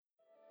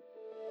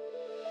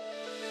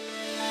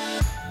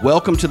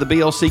Welcome to the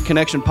BLC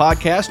Connection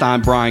Podcast.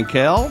 I'm Bryan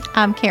Kell.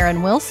 I'm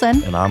Karen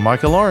Wilson. And I'm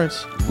Micah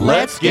Lawrence.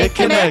 Let's get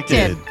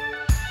connected.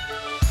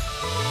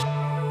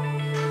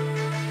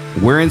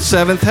 We're in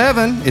seventh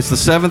heaven. It's the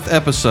 7th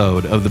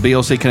episode of the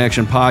BLC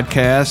Connection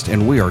Podcast,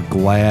 and we are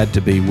glad to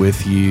be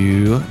with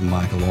you,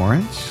 Micah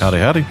Lawrence. Howdy,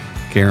 howdy.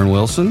 Karen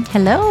Wilson.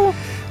 Hello.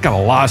 Got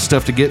a lot of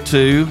stuff to get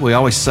to. We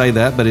always say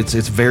that, but it's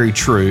very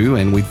true,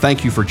 and we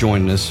thank you for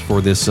joining us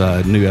for this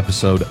new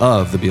episode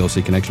of the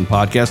BLC Connection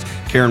Podcast.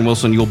 Karen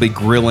Wilson, you'll be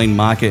grilling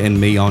Micah and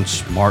me on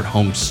smart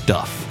home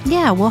stuff.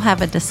 Yeah, we'll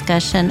have a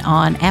discussion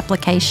on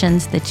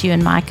applications that you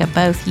and Micah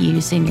both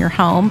use in your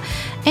home,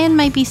 and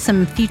maybe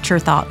some future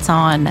thoughts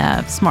on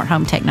smart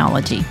home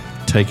technology.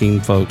 Taking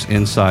folks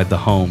inside the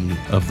home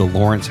of the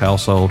Lawrence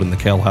household and the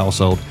Kell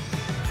household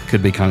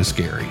could be kind of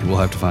scary. We'll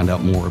have to find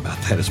out more about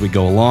that as we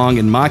go along.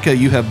 And Micah,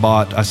 you have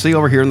bought, I see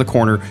over here in the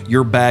corner,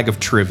 your bag of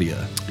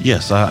trivia.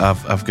 Yes,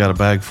 I've got a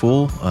bag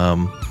full.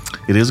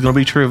 It is going to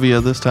be trivia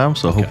this time,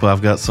 so I hope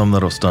I've got some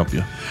that'll stump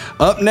you.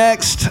 Up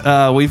next,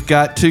 we've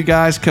got two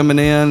guys coming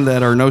in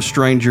that are no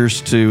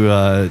strangers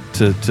to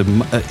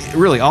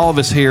really all of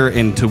us here,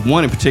 and to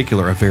one in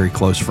particular, a very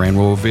close friend.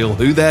 We'll reveal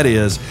who that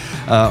is,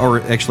 or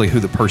actually who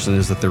the person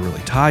is that they're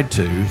really tied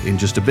to in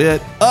just a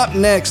bit. Up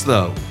next,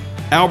 though,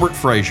 Albert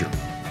Frasier,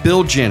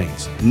 Bill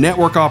Jennings,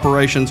 network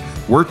operations.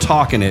 We're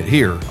talking it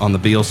here on the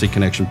BLC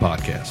Connection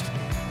Podcast.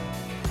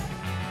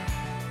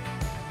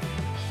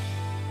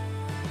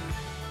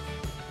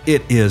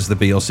 It is the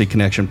BLC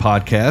Connection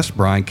Podcast.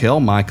 Bryan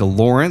Kell, Micah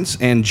Lawrence,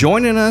 and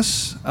joining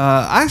us,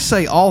 I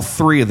say all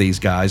three of these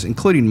guys,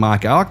 including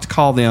Micah, I like to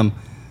call them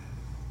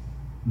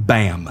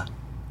BAM.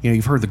 You know,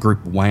 you've heard the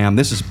group Wham.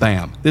 This is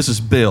BAM. This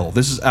is Bill.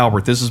 This is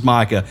Albert. This is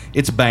Micah.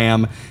 It's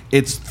BAM.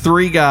 It's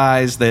three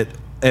guys that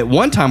at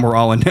one time we're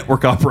all in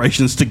network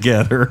operations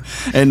together,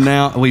 and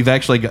now we've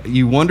actually got,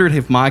 you wondered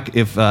if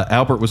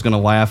Albert was going to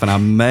laugh, and I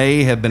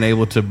may have been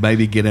able to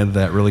maybe get into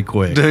that really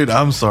quick. Dude,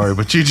 I'm sorry,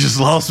 but you just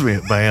lost me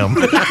at BAM.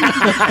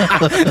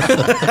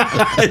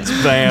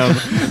 It's BAM.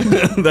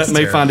 That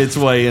may find its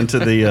way into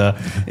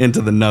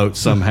the notes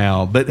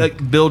somehow.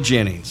 But Bill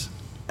Jennings,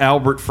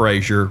 Albert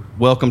Frasier,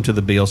 welcome to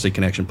the BLC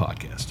Connection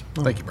Podcast.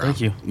 Thank you, Bryan.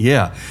 Thank you.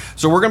 Yeah.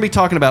 So we're going to be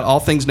talking about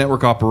all things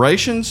network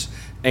operations.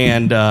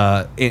 And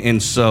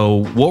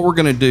so what we're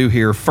going to do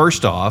here,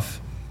 first off,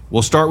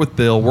 we'll start with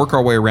Bill, work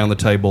our way around the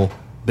table.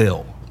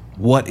 Bill,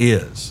 what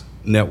is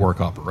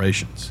network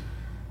operations?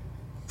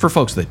 For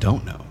folks that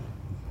don't know.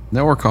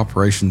 Network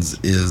operations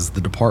is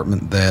the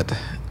department that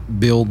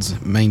builds,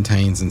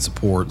 maintains, and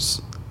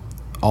supports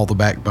all the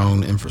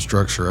backbone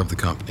infrastructure of the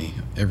company.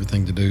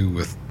 Everything to do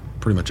with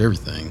pretty much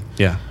everything.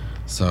 Yeah.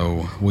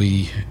 So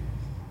we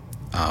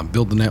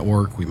build the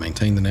network, we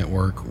maintain the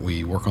network,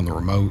 we work on the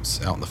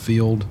remotes out in the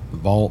field, the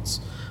vaults,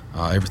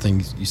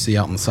 everything you see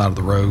out on the side of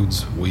the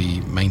roads,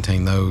 we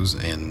maintain those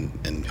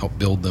and help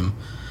build them.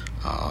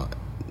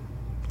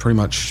 Pretty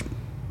much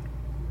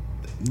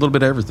a little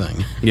bit of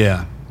everything.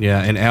 Yeah,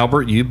 yeah. And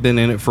Albert, you've been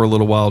in it for a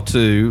little while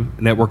too.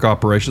 Network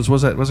operations,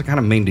 what does it kind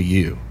of mean to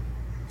you?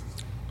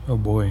 Oh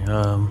boy,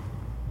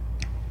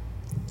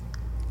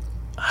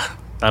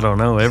 I don't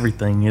know,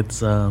 everything.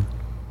 It's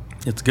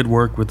good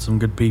work with some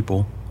good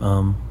people.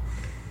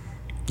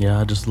 Yeah,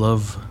 I just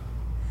love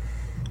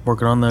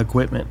working on the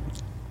equipment.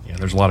 Yeah,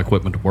 there's a lot of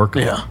equipment to work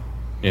on.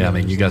 Yeah, I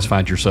mean, you guys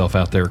find yourself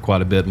out there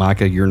quite a bit.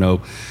 Micah, you're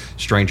no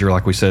stranger.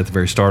 Like we said at the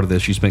very start of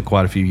this, you spent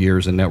quite a few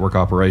years in network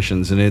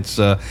operations, and it's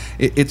a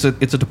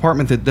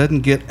department that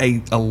doesn't get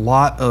a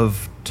lot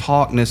of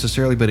talk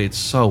necessarily, but it's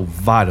so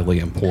vitally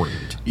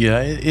important.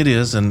 Yeah, it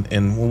is. And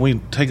when we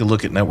take a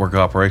look at network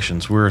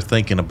operations, we're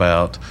thinking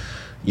about,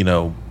 you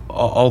know,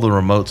 all the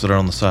remotes that are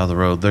on the side of the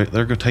road.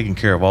 They're taking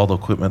care of all the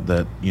equipment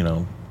that, you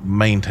know,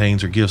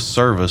 maintains or gives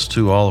service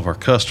to all of our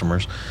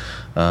customers.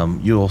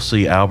 You'll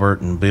see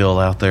Albert and Bill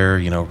out there,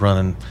 you know,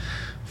 running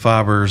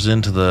fibers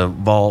into the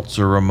vaults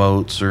or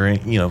remotes, or,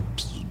 you know,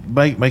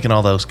 making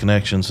all those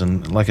connections.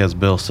 And like as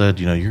Bill said,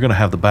 you know, you're going to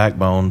have the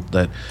backbone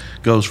that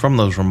goes from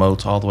those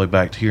remotes all the way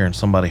back to here, and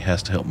somebody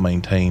has to help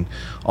maintain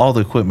all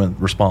the equipment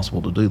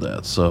responsible to do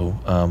that.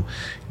 So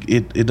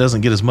it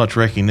doesn't get as much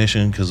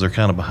recognition because they're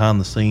kind of behind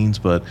the scenes,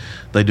 but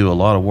they do a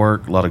lot of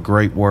work, a lot of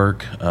great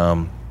work.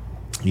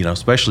 You know,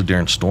 especially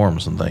during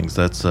storms and things.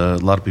 That's a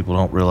lot of people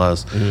don't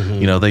realize. Mm-hmm.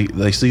 You know,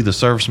 they see the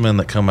servicemen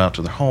that come out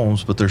to their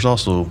homes, but there's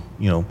also,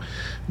 you know,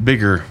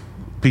 bigger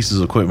pieces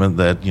of equipment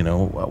that, you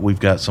know, we've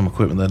got some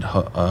equipment that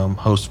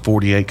hosts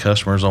 48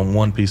 customers on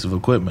one piece of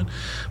equipment.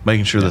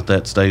 Making sure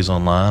that stays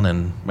online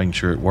and making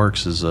sure it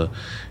works is a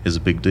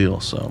big deal.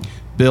 So,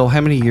 Bill,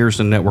 how many years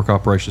in network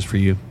operations for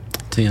you?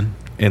 10.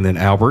 And then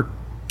Albert?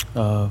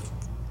 About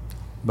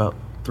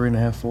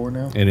 3.5, 4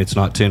 now. And it's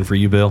not 10 for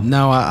you, Bill?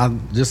 No, I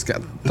just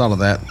thought of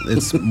that.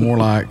 It's more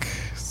like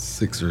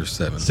 6 or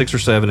 7. 6 or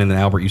 7, and then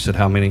Albert, you said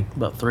how many?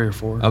 About 3 or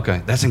 4.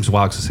 Okay, that seems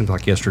wild because it seems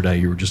like yesterday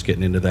you were just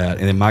getting into that.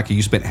 And then Micah,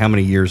 you spent how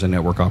many years in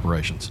network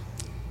operations?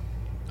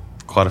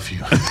 Quite a few.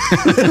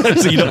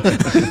 So you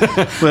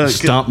don't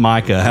stump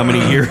Micah. How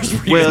many years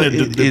were you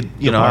in the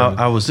you know,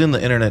 I was in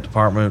the internet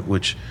department,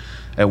 which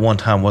at one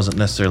time wasn't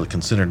necessarily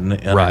considered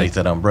underneath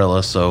that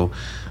umbrella. So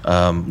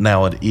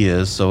now it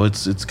is. So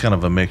it's kind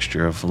of a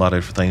mixture of a lot of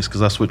different things,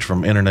 because I switched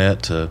from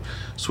internet to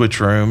switch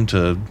room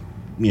to,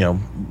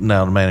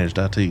 now to managed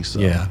IT. So.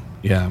 Yeah.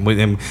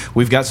 And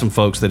we've got some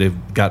folks that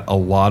have got a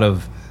lot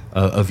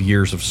of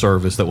years of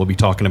service that we'll be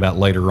talking about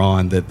later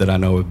on that I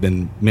know have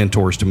been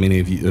mentors to many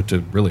of you, to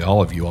really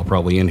all of you all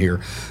probably in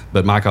here.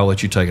 But Mike, I'll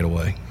let you take it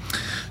away.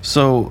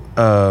 So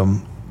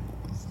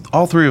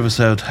all three of us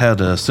have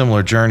had a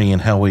similar journey in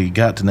how we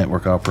got to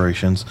network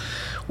operations.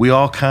 We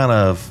all kind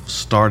of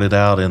started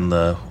out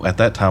at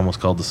that time was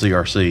called the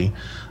CRC.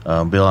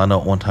 Bill, I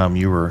know at one time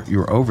you were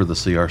over the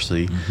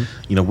CRC.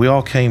 Mm-hmm. We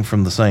all came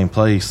from the same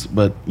place,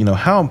 but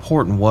how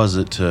important was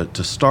it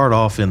to start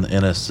off in the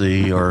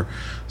NSC or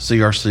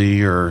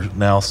CRC or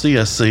now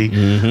CSC?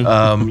 Mm-hmm.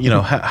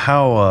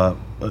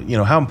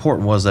 How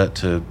important was that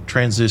to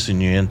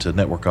transition you into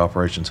network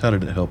operations? How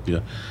did it help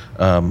you?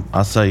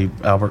 I say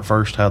Albert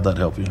first. How'd that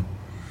help you?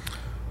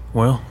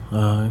 Well,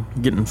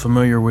 getting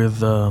familiar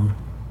with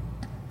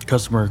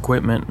customer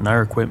equipment and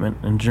our equipment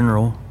in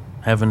general,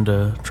 having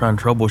to try and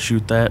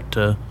troubleshoot that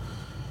to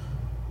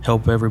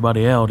help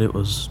everybody out, it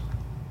was,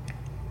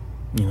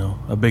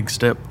 a big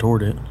step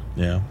toward it.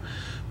 Yeah.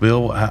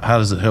 Bill, how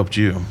does it help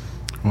you?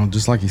 Well,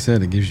 just like you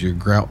said, it gives you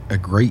a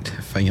great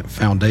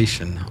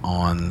foundation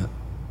on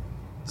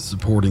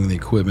supporting the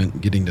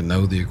equipment, getting to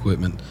know the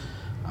equipment.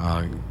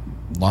 A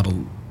lot of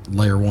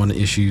layer one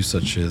issues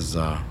such as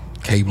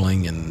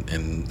cabling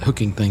and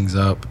hooking things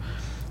up.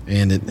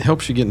 And it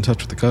helps you get in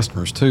touch with the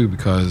customers too,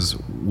 because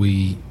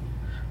we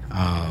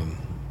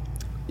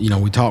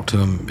talk to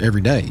them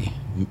every day,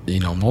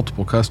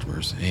 multiple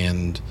customers,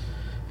 and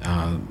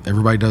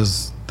everybody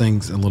does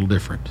things a little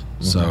different.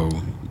 Mm-hmm. So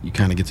you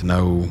kind of get to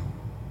know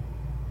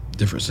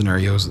different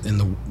scenarios in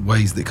the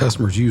ways that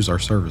customers use our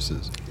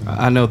services.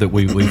 I know that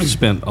we've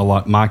spent a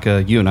lot,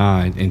 Micah, you and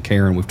I and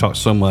Karen, we've talked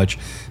so much.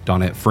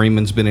 Donette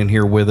Freeman's been in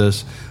here with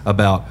us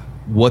about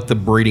what the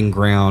breeding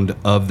ground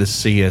of the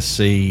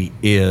CSC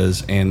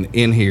is, and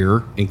in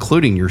here,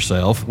 including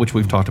yourself, which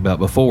we've talked about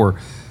before,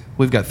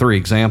 we've got 3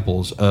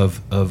 examples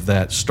of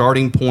that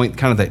starting point,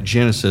 kind of that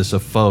genesis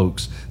of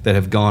folks that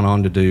have gone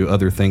on to do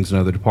other things in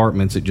other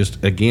departments. It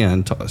just,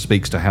 again,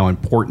 speaks to how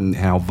important,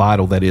 how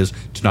vital that is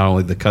to not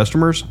only the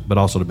customers, but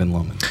also to Ben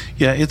Lomond.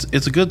 Yeah,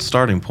 it's a good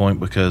starting point,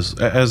 because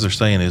as they're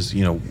saying is,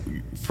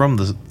 from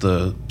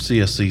the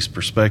CSC's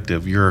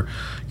perspective, you're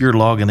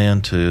logging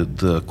into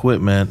the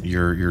equipment,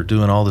 you're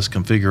doing all this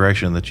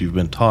configuration that you've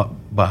been taught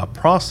by a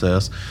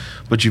process,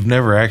 but you've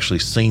never actually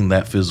seen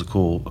that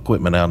physical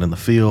equipment out in the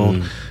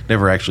field,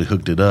 never actually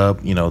hooked it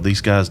up.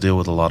 These guys deal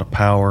with a lot of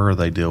power,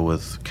 they deal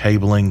with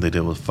cabling, they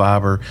deal with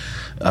fiber.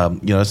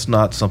 It's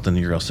not something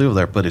you're going to see over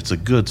there, but it's a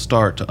good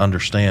start to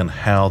understand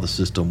how the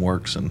system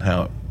works and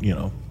how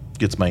it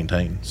gets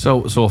maintained.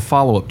 So a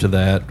follow-up to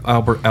that,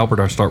 Albert,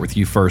 I'll start with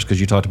you first, because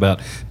you talked about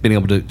being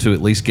able to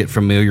at least get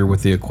familiar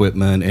with the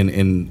equipment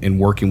and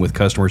working with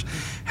customers.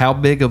 How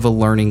big of a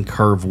learning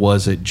curve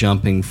was it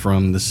jumping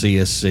from the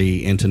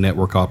CSC into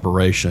network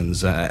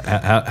operations?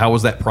 How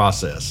was that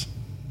process?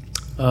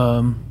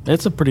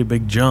 It's a pretty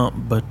big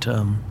jump, but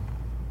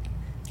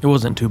it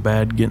wasn't too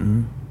bad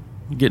getting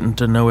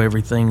to know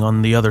everything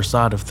on the other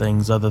side of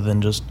things, other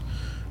than just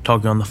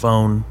talking on the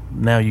phone.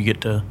 Now you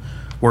get to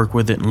work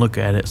with it and look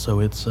at it, so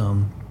it's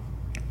a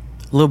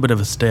little bit of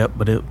a step,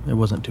 but it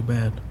wasn't too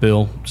bad.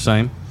 Bill,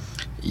 same?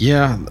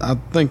 Yeah, I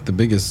think the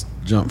biggest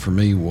jump for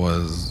me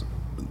was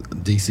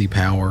DC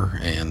power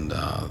and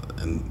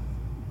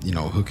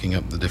hooking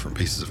up the different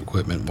pieces of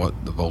equipment,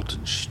 what the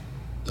voltage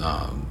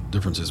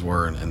differences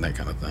were, and that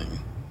kind of thing.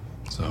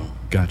 So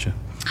gotcha.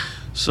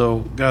 So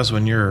guys,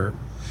 when you're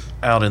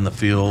out in the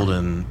field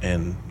and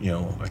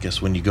I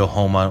guess when you go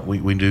home,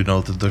 we do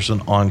know that there's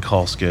an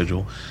on-call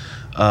schedule.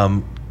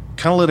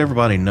 Kind of let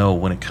everybody know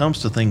when it comes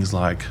to things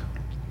like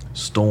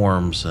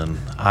storms and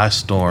ice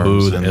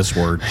storms. Ooh, the S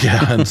word.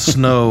 Yeah, and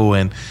snow,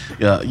 and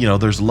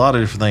there's a lot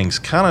of different things.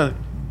 Kind of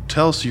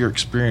tell us your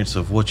experience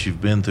of what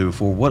you've been through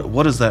before.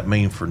 What does that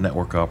mean for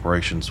network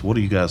operations? What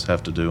do you guys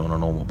have to do on a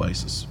normal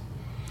basis?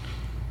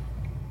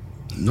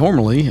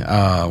 Normally,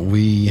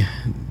 we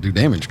do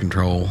damage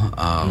control.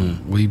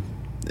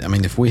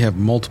 If we have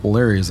multiple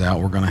areas out,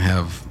 we're going to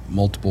have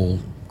multiple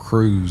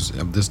crews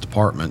of this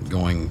department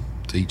going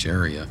to each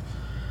area.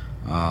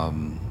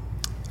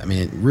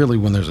 Really,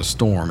 when there's a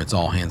storm, it's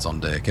all hands on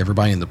deck.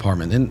 Everybody in the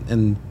department,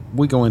 and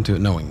we go into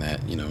it knowing that,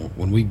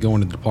 when we go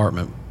into the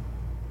department,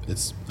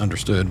 it's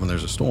understood when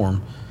there's a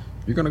storm,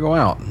 you're going to go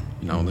out.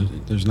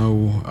 There's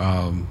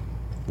no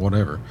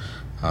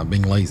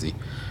being lazy,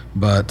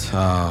 but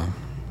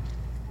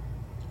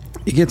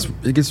it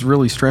gets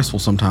really stressful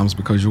sometimes,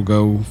 because you'll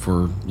go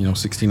for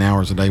 16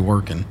 hours a day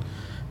working,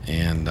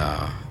 and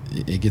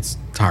it gets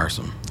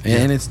tiresome.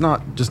 And it's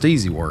not just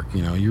easy work.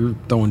 You're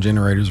throwing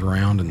generators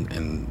around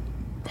and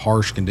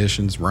harsh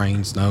conditions,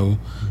 rain, snow,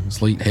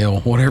 sleet,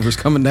 hail, whatever's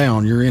coming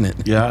down, you're in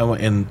it. Yeah,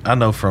 and I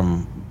know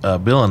from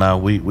Bill and I,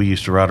 we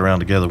used to ride around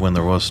together when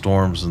there was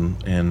storms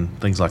and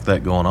things like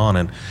that going on.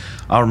 And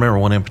I remember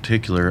one in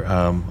particular.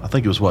 I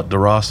think it was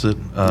DeRosset.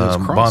 It was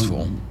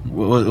Crossville.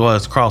 Well,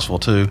 it's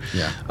Crossville too.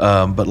 Yeah.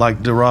 But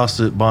like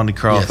DeRosset,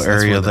 Bondycroft Yes,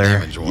 area that's where the there.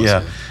 damage was.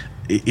 Yeah.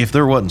 If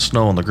there wasn't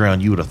snow on the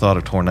ground, you would have thought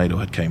a tornado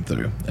had came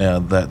through.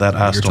 That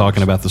ice You're storm.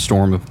 talking about the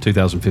storm of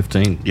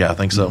 2015. Yeah, I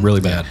think so. Really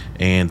bad.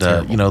 And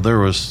there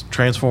was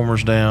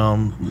transformers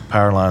down,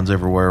 power lines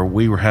everywhere.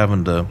 We were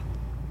having to,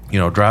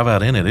 drive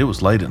out in it. It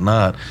was late at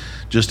night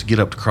just to get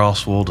up to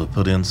Crossville to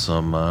put in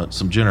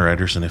some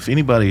generators. And if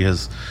anybody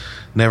has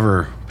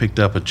never picked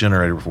up a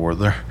generator before,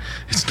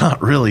 it's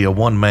not really a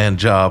one-man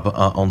job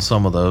on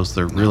some of those.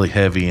 They're really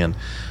heavy, and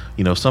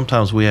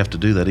sometimes we have to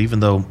do that.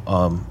 Even though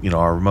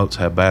our remotes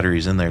have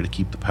batteries in there to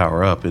keep the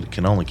power up, it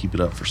can only keep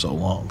it up for so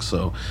long.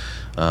 So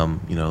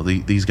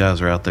these guys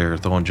are out there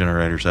throwing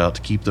generators out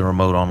to keep the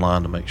remote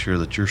online to make sure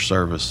that your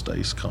service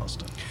stays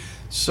constant.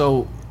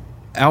 So,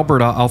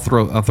 Albert, I'll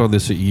throw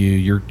this at you.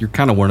 You're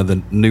kind of one of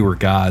the newer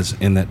guys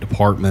in that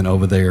department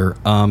over there.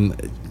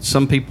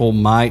 Some people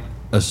might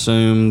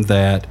assume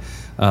that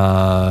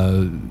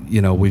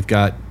we've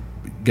got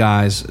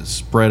guys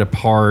spread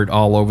apart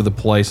all over the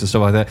place and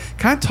stuff like that.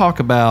 Kind of talk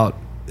about,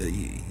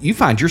 you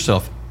find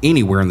yourself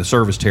anywhere in the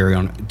service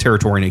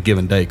territory in a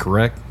given day,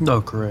 correct?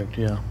 No, correct.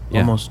 Yeah.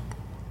 Yeah.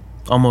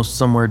 Almost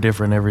somewhere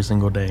different every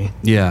single day.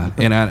 Yeah,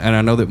 and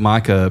I know that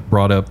Micah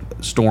brought up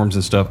storms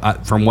and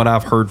stuff. From what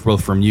I've heard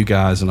both from you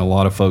guys and a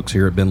lot of folks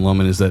here at Ben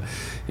Lomond is that,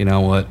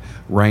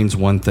 rain's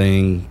one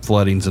thing,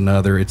 flooding's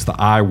another. It's the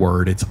I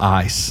word. It's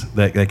ice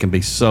that can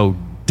be so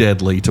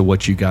deadly to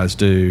what you guys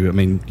do. I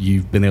mean,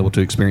 you've been able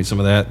to experience some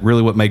of that.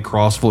 Really, what made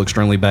Crossville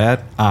extremely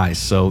bad? Ice.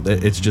 So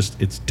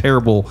it's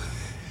terrible.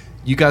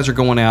 You guys are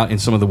going out in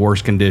some of the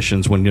worst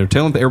conditions when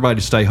telling everybody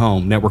to stay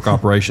home. Network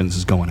operations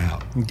is going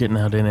out, getting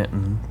out in it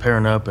and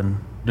pairing up and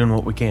doing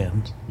what we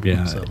can.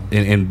 Yeah, So.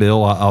 and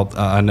Bill,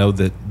 I know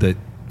that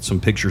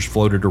some pictures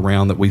floated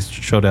around that we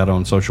showed out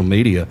on social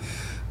media.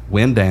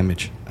 Wind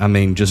damage. I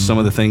mean, just some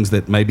of the things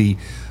that maybe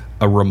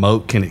a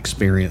remote can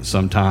experience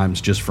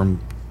sometimes just from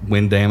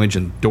wind damage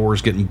and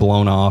doors getting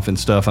blown off and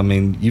stuff. I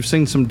mean, you've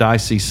seen some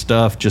dicey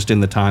stuff just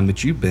in the time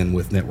that you've been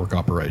with network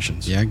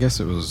operations. Yeah, I guess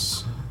it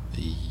was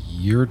a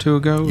year or two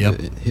ago. Yep.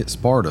 It hit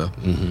Sparta,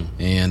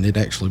 and it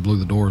actually blew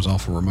the doors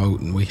off a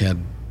remote, and we had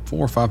 4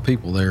 or 5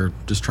 people there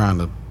just trying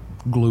to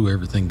glue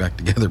everything back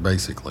together,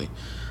 basically.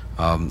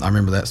 I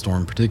remember that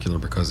storm in particular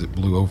because it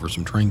blew over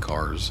some train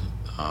cars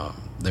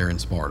there in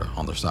Sparta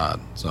on their side.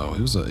 So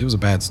it was a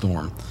bad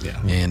storm,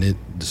 and it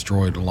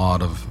destroyed a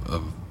lot of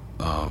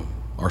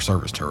our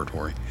service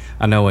territory.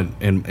 I know,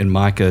 and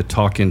Micah,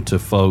 talking to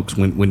folks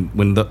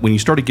when you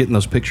started getting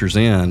those pictures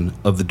in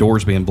of the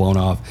doors being blown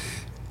off,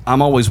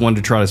 I'm always one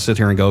to try to sit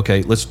here and go,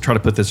 okay, let's try to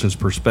put this in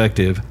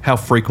perspective. How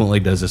frequently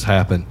does this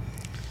happen?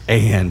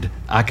 And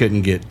I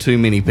couldn't get too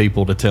many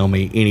people to tell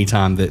me any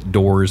time that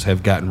doors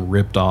have gotten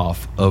ripped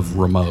off of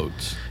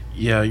remotes.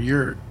 Yeah,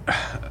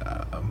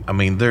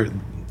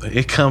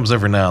 it comes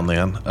every now and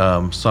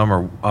then. Some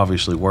are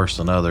obviously worse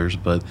than others,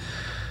 but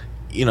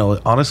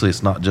honestly,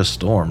 it's not just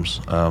storms.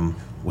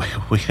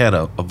 We had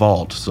a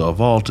vault. So a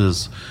vault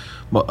is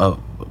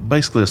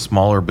basically a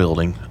smaller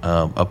building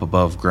up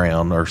above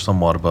ground or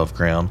somewhat above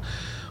ground.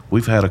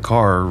 We've had a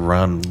car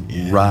run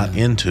right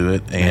into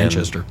it and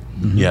Manchester.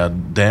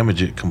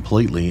 Damage it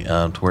completely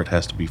to where it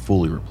has to be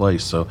fully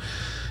replaced. So,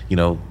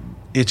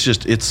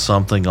 it's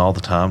something all the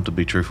time, to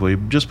be truthful.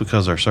 Just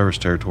because our service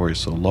territory is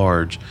so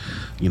large,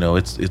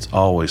 it's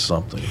always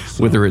something.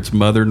 So. Whether it's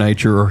Mother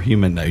Nature or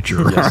human nature,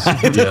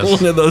 right?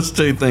 Yes. One of those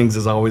two things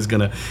is always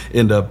going to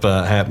end up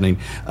happening.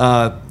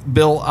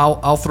 Bill,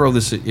 I'll throw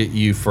this at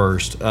you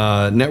first.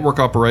 Network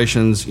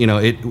operations,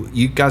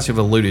 you guys have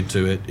alluded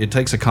to it. It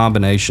takes a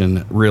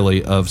combination,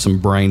 really, of some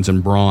brains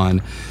and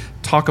brawn.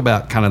 Talk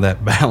about kind of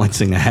that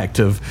balancing act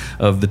of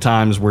the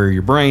times where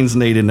your brain's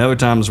needed and other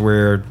times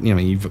where,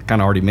 you've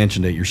kind of already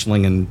mentioned it, you're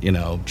slinging,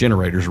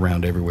 generators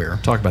around everywhere.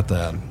 Talk about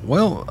that.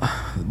 Well,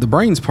 the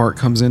brains part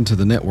comes into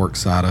the network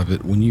side of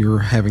it when you're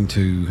having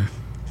to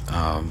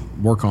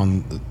work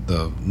on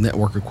the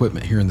network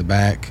equipment here in the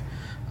back.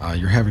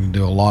 You're having to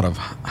do a lot of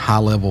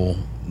high-level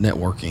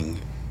networking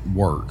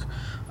work.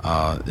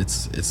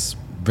 It's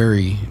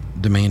very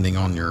demanding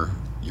on your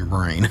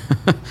brain.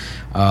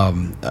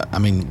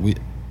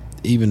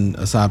 Even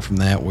aside from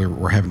that,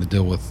 we're having to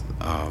deal with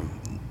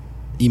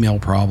email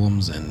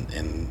problems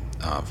and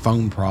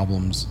phone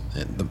problems.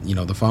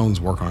 The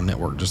phones work on a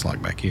network just like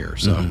back here.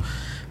 So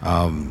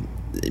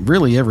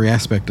really every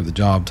aspect of the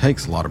job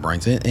takes a lot of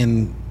brains.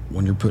 And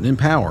when you're putting in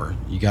power,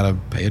 you got to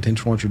pay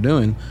attention to what you're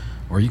doing,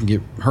 or you can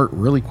get hurt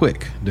really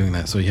quick doing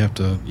that. So you have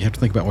to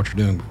think about what you're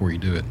doing before you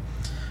do it.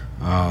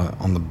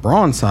 On the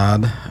brawn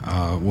side,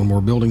 when we're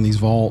building these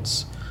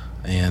vaults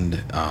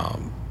and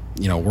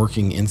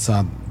working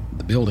inside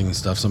the building and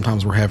stuff,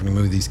 sometimes we're having to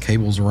move these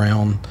cables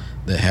around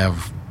that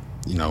have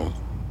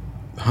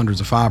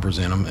hundreds of fibers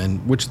in them,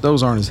 and which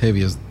those aren't as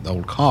heavy as the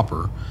old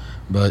copper,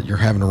 but you're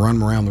having to run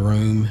them around the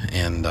room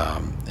and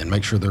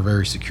make sure they're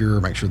very secure,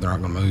 make sure they're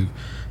not going to move.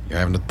 You're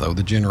having to throw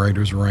the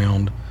generators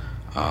around.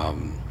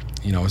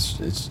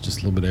 It's just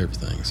a little bit of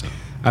everything. So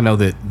I know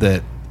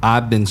that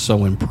I've been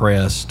so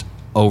impressed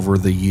over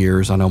the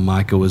years. I know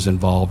Micah was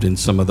involved in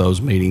some of those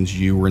meetings.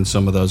 You were in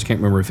some of those. I can't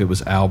remember if it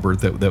was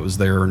Albert that was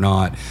there or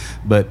not.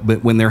 But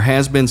when there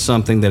has been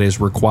something that has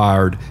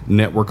required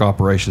network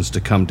operations to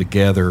come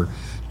together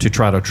to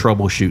try to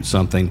troubleshoot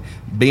something,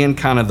 being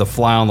kind of the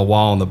fly on the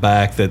wall in the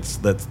back, that's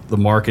the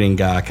marketing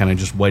guy kind of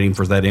just waiting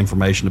for that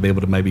information to be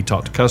able to maybe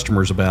talk to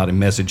customers about and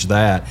message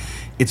that.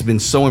 It's been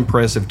so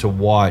impressive to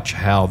watch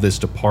how this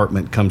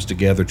department comes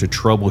together to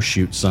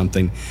troubleshoot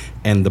something,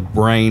 and the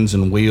brains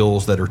and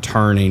wheels that are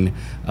turning.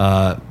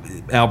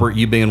 Albert,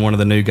 you being one of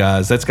the new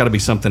guys, that's got to be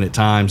something at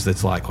times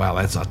that's like, wow,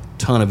 that's a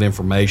ton of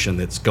information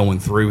that's going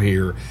through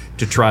here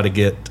to try to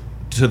get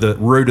to the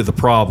root of the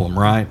problem,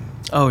 right?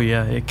 Oh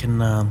yeah, it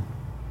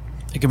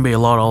can be a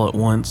lot all at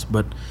once,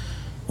 but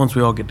once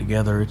we all get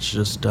together, it's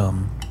just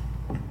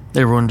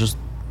everyone just,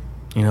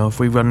 if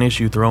we've got an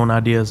issue, throwing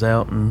ideas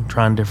out and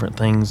trying different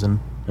things, and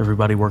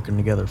everybody working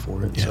together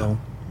for it. Yeah.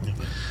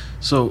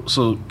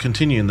 So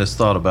continuing this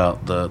thought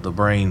about the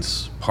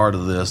brains part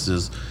of this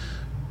is,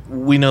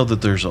 we know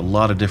that there's a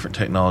lot of different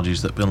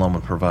technologies that Ben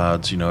Lomond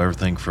provides,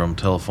 everything from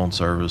telephone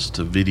service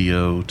to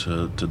video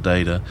to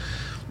data.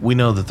 We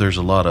know that there's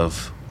a lot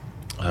of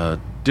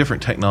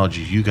different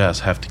technologies you guys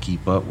have to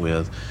keep up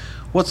with.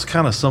 What's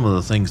kind of some of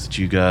the things that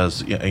you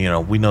guys,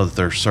 we know that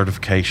there's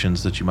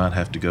certifications that you might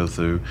have to go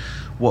through.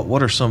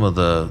 What are some of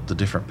the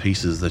different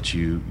pieces that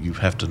you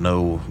have to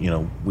know?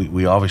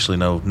 We obviously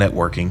know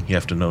networking. You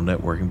have to know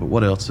networking, but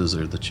what else is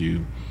there that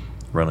you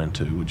run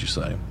into, would you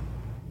say?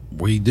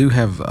 we do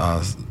have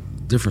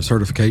different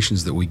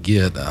certifications that we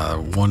get.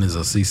 One is a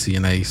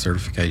CCNA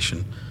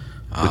certification.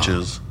 Which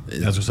is?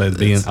 As I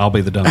say, I'll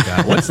be the dumb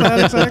guy. What's that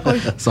exactly?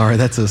 Sorry,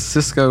 that's a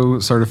Cisco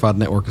Certified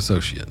Network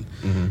Associate.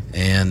 Mm-hmm.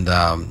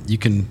 And you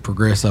can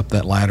progress up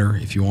that ladder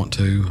if you want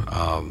to.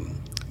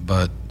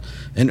 But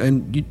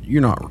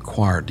you're not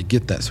required to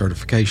get that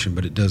certification,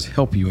 but it does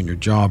help you in your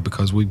job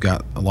because we've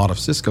got a lot of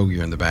Cisco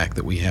gear in the back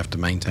that we have to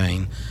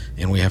maintain,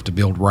 and we have to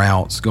build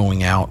routes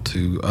going out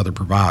to other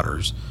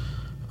providers.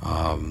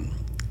 I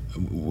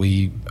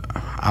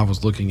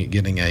was looking at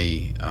getting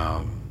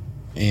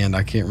and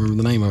I can't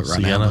remember the name of it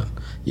right now.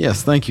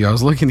 Yes, thank you. I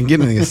was looking at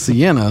getting a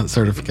Sienna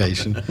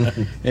certification,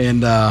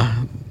 and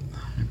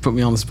put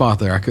me on the spot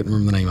there. I couldn't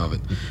remember the name of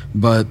it.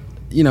 But,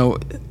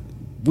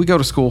 we go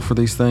to school for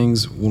these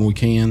things when we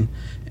can,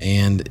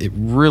 and it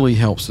really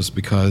helps us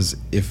because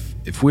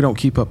if we don't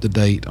keep up to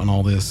date on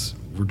all this,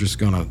 we're just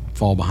going to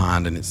fall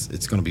behind, and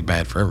it's going to be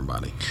bad for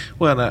everybody.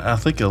 Well, I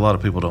think a lot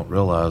of people don't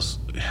realize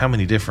how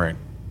many different,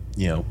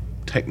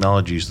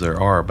 technologies there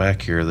are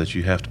back here that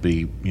you have to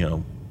be,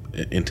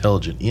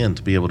 intelligent in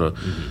to be able to,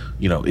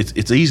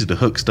 it's easy to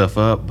hook stuff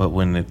up, but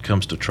when it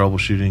comes to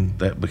troubleshooting,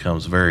 that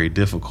becomes very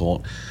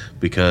difficult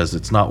because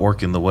it's not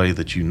working the way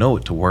that you know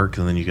it to work,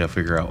 and then you got to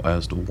figure out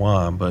as to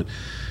why. But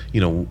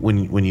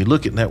when you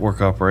look at network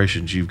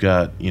operations, you've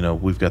got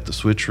we've got the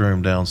switch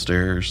room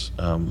downstairs.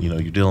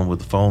 You're dealing with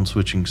the phone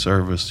switching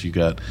service. You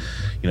got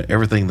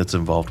everything that's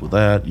involved with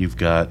that. You've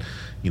got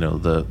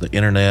the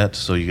internet,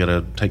 so you got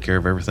to take care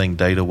of everything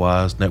data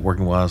wise,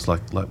 networking wise,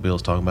 like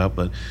Bill's talking about.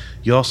 But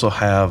you also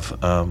have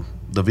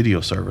the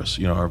video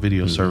service, our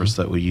video service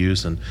that we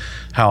use, and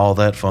how all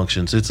that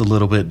functions. It's a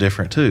little bit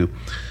different too.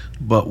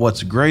 But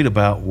what's great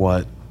about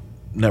what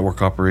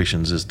network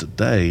operations is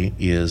today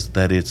is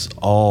that it's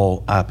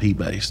all IP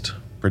based,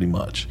 pretty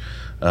much.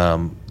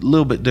 A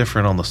little bit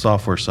different on the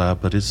software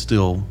side, but it's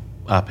still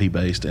IP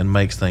based and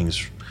makes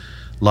things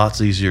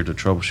lots easier to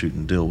troubleshoot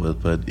and deal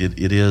with. But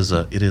it is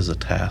a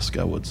task,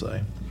 I would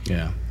say.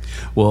 Yeah.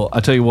 Well,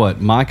 I tell you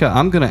what, Micah,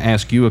 I'm going to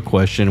ask you a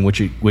question,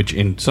 which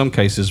in some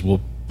cases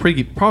will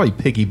probably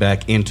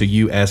piggyback into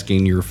you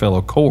asking your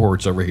fellow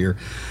cohorts over here.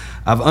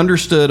 I've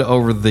understood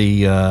over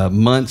the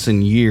months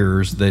and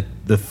years that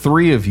the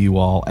three of you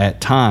all, at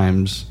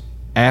times,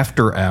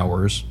 after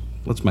hours,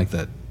 let's make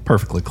that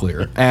perfectly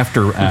clear,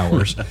 after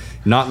hours,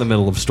 not in the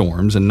middle of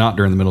storms and not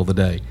during the middle of the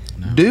day,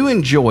 do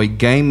enjoy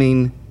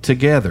gaming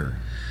together.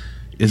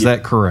 Is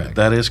that correct?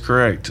 That is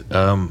correct.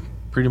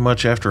 Pretty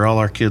much after all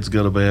our kids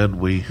go to bed,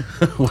 we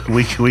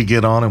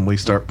get on and we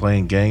start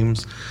playing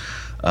games.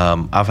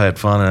 I've had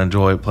fun and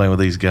enjoy playing with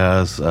these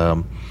guys.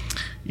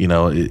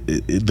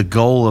 The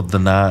goal of the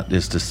night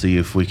is to see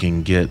if we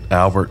can get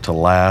Albert to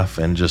laugh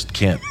and just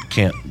can't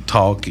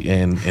talk,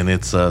 and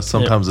it's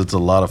sometimes it's a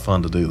lot of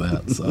fun to do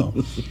that. So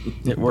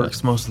it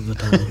works most of the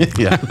time.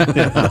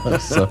 yeah.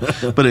 So,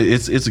 but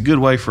it's a good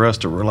way for us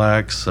to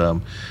relax.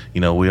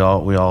 We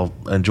all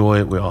enjoy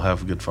it. We all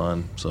have good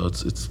fun. So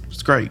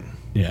it's great.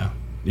 Yeah.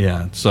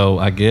 So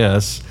I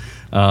guess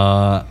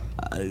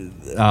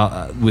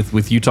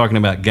with you talking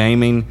about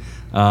gaming,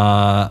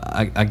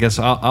 I guess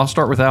I'll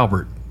start with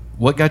Albert.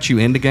 What got you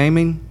into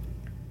gaming,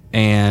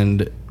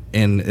 and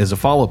as a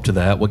follow-up to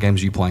that, what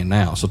games are you playing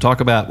now? So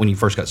talk about when you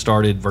first got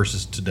started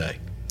versus today.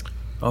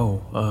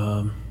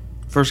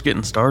 First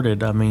getting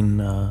started,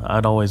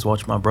 I'd always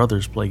watch my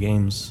brothers play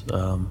games,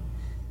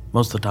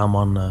 most of the time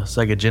on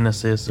Sega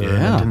Genesis or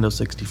Nintendo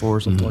 64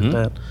 or something like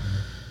that.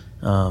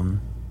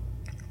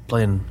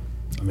 playing,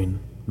 I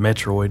mean,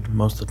 Metroid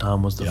most of the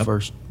time was the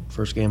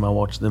first game I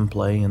watched them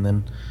play, and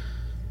then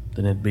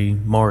it'd be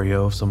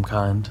Mario of some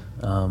kind.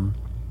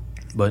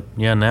 But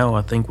yeah, now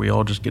I think we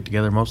all just get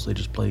together, mostly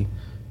just play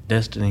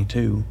Destiny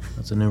 2.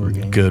 That's a newer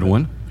game. Good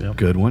one.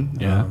 Good one.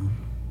 Yeah.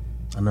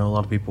 I know a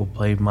lot of people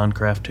play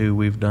Minecraft 2.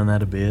 We've done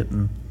that a bit,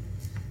 and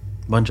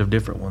a bunch of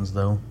different ones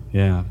though.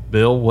 Yeah.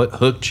 Bill, what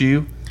hooked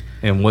you,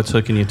 and what's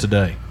hooking you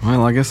today?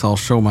 Well, I guess I'll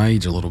show my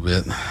age a little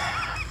bit.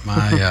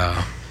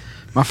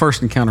 My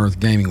first encounter with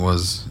gaming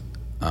was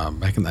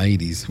back in the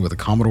 80s with a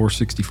Commodore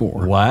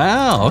 64.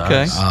 Wow.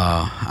 Okay. Nice.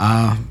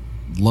 I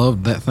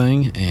loved that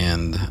thing,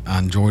 and I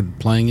enjoyed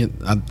playing it.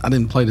 I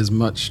didn't play it as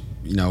much,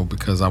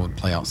 because I would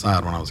play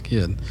outside when I was a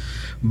kid.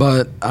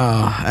 But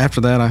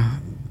after that,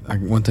 I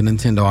went to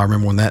Nintendo. I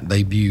remember when that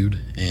debuted,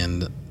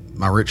 and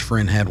my rich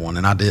friend had one,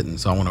 and I didn't.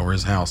 So I went over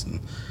his house,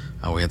 and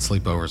we had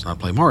sleepovers, and I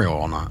played Mario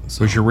all night.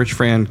 So. Was your rich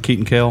friend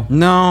Keaton Kell?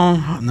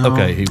 No.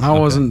 Okay. I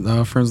wasn't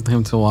friends with him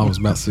until I was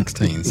about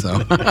 16,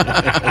 so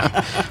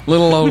a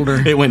little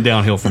older. It went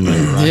downhill from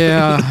there, right?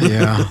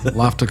 Yeah.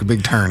 Life took a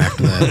big turn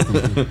after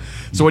that.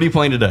 So what are you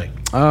playing today?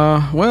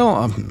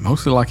 Well,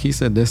 mostly like he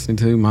said, Destiny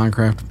 2,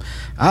 Minecraft.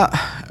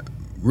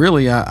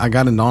 I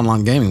got into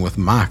online gaming with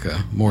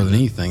Micah more than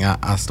anything.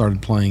 I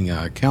started playing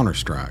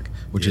Counter-Strike,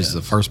 which is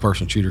the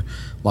first-person shooter.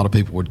 A lot of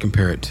people would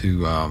compare it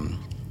to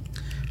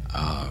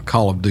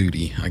Call of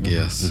Duty, I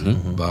guess.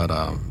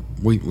 But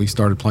we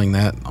started playing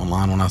that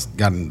online when I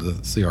got into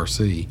the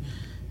CRC,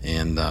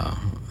 and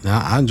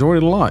I enjoyed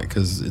it a lot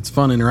because it's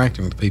fun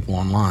interacting with people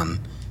online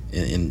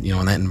in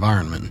that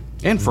environment.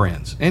 And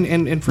friends.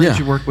 And friends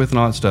you work with and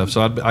all that stuff.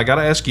 So I got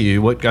to ask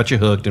you, what got you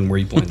hooked and where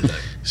you playing today?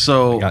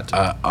 So,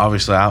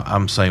 obviously,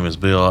 I'm same as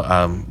Bill.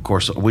 Of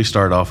course, we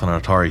started off on an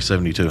Atari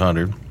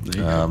 7200.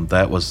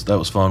 That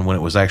was fun when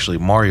it was actually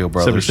Mario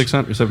Brothers.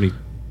 7600 or 70?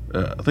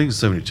 I think it's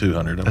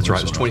 7200. That's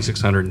right. It's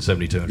 2600 and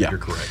 7200. Yeah. You're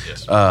correct,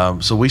 yes.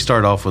 So we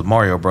started off with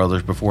Mario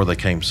Brothers before they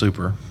came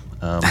Super.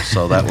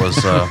 So that was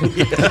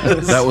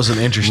that was an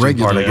interesting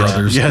regular part of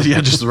brothers.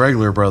 Yeah, just the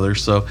regular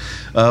brothers. So,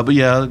 but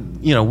yeah,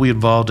 we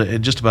involved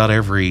in just about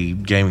every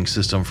gaming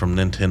system from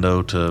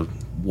Nintendo to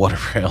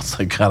whatever else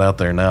they got out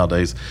there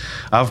nowadays.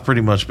 I've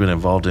pretty much been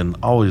involved in.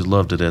 Always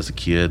loved it as a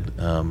kid.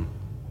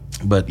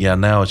 But yeah,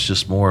 now it's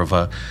just more of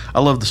I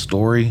love the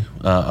story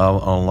on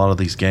a lot of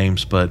these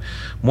games, but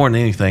more than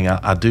anything,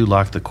 I do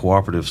like the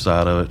cooperative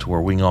side of it, to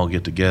where we can all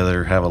get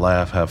together, have a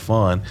laugh, have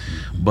fun.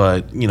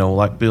 But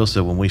like Bill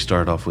said, when we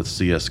started off with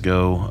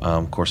CS:GO,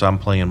 of course I'm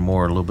playing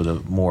a little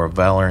bit more of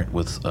Valorant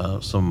with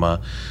some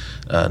of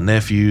my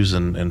nephews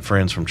and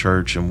friends from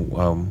church,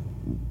 and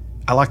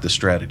I like the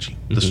strategy.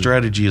 The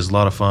strategy is a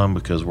lot of fun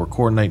because we're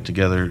coordinating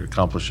together,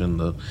 accomplishing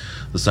the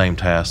same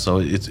task. So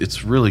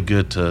it's really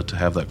good to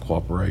have that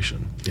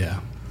cooperation. Yeah,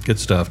 good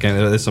stuff.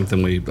 That's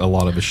something a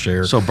lot of us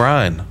share. So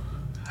Bryan,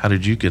 how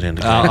did you get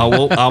into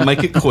gaming? I'll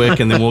make it quick,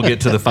 and then we'll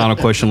get to the final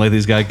question. Let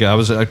these guys go. I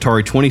was an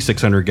Atari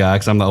 2600 guy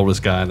because I'm the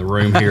oldest guy in the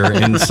room here,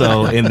 and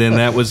then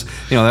that was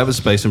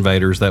Space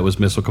Invaders, that was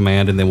Missile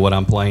Command, and then what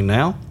I'm playing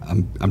now,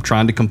 I'm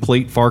trying to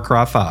complete Far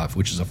Cry 5,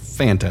 which is a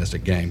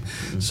fantastic game.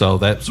 So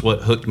that's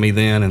what hooked me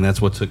then, and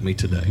that's what took me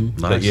today. Nice.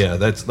 But yeah,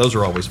 those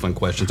are always fun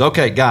questions.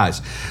 Okay,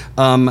 guys,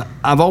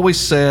 I've always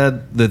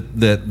said that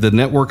the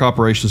network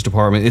operations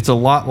department, it's a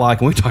lot like,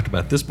 and we talked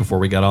about this before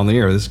we got on the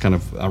air. This is kind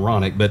of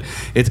ironic, but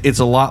it's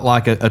a lot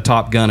like a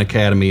Top Gun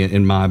Academy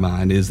in my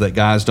mind, is that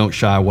guys don't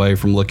shy away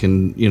from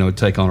looking,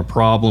 take on a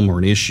problem or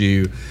an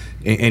issue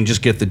and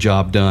just get the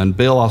job done.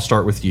 Bill, I'll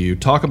start with you.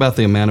 Talk about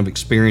the amount of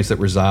experience that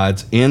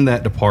resides in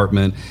that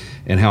department,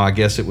 and how I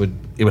guess it would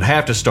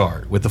have to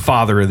start with the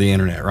father of the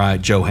internet,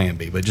 right, Joe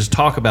Hamby. But just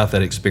talk about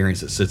that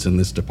experience that sits in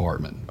this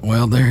department.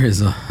 Well, there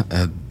is a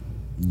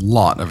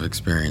lot of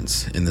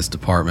experience in this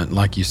department.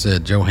 Like you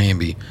said, Joe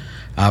Hamby,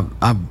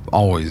 I've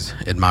always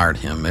admired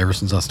him ever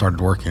since I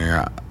started working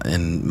here.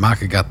 And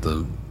Micah got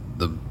the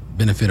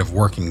benefit of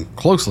working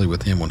closely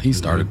with him when he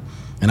started.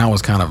 And I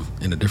was kind of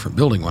in a different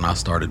building when I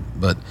started.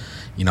 But,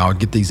 I would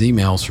get these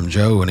emails from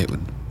Joe, and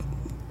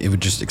it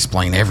would just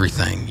explain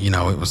everything.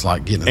 It was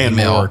like getting an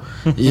email.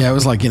 Yeah, it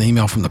was like getting an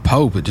email from the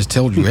Pope. It just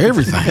told you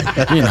everything.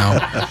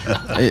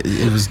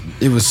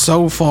 It was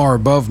so far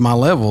above my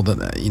level that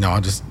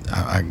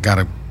I got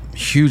a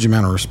huge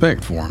amount of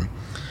respect for him.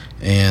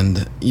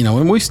 And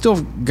and we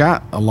still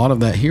got a lot of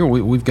that here.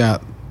 We've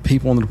got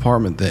people in the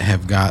department that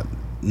have got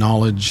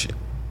knowledge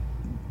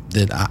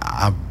that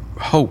I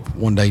hope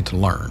one day to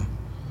learn.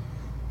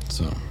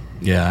 So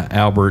yeah,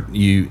 Albert,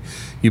 you've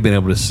been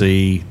able to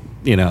see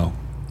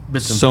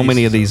so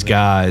many of these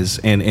guys,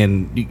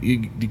 and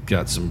you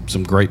got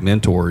some great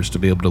mentors to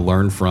be able to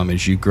learn from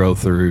as you grow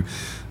through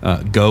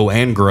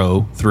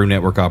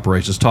network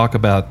operations. Talk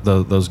about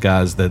those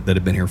guys that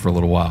have been here for a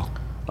little while.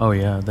 Oh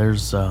yeah,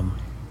 there's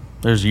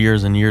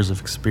years and years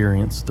of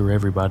experience through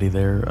everybody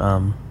there.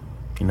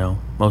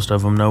 Most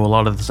of them know a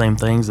lot of the same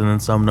things, and then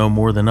some know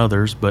more than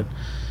others, but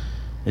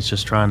it's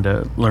just trying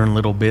to learn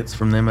little bits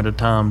from them at a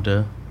time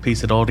to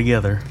piece it all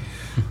together.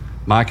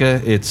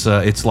 Micah, it's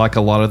like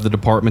a lot of the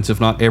departments, if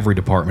not every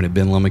department at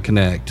Ben Lomond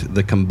Connect.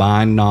 The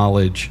combined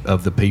knowledge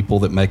of the people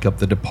that make up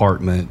the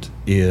department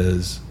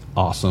is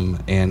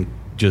awesome and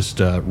just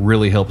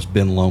really helps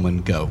Ben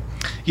Lomond go.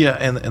 Yeah,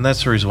 and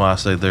that's the reason why I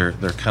say they're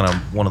kind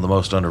of one of the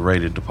most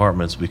underrated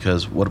departments,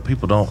 because what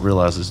people don't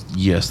realize is,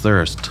 yes,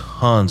 there is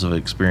tons of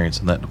experience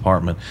in that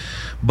department,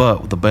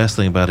 but the best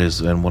thing about it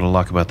is, and what I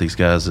like about these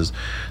guys is,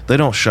 they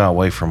don't shy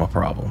away from a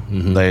problem.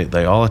 Mm-hmm.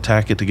 They all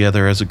attack it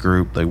together as a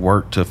group. They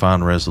work to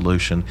find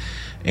resolution,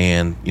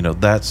 and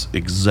that's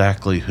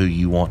exactly who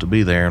you want to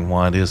be there, and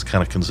why it is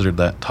kind of considered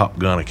that Top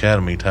Gun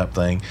Academy type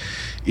thing,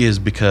 is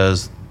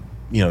because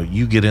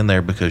you get in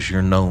there because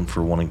you're known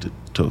for wanting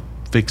to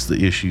fix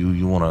the issue.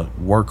 You want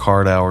to work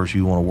hard hours.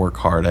 You want to work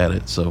hard at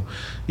it. So,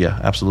 yeah,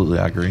 absolutely,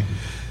 I agree.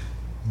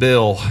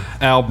 Bill,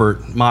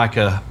 Albert,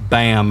 Micah,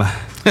 Bam.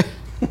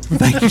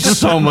 Thank you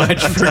so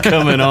much for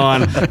coming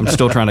on. I'm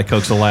still trying to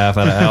coax a laugh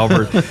out of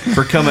Albert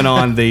for coming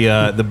on the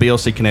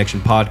BLC Connection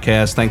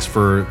podcast. Thanks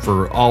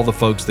for all the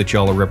folks that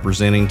y'all are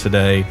representing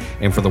today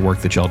and for the work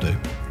that y'all do.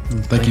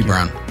 Thank you,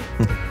 Bryan.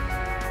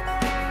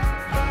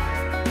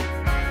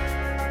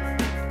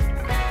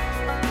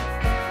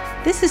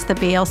 This is the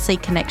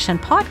BLC Connection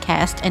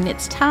podcast, and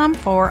it's time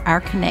for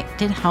our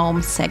Connected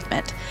Home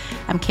segment.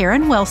 I'm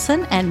Karen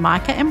Wilson, and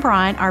Micah and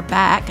Bryan are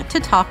back to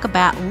talk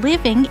about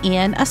living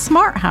in a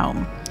smart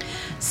home.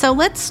 So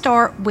let's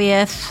start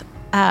with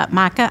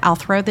Micah. I'll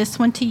throw this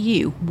one to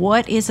you.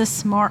 What is a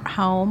smart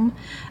home,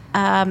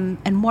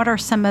 and what are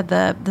some of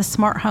the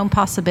smart home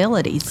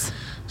possibilities?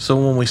 So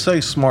when we say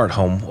smart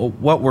home,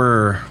 what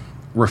we're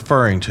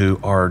referring to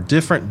are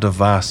different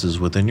devices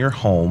within your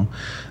home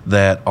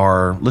that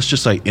are, let's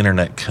just say,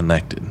 internet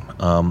connected.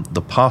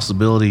 The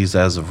possibilities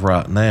as of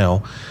right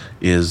now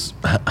is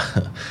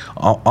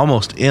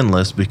almost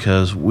endless,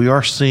 because we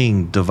are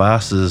seeing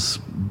devices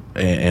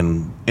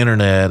and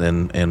internet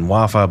and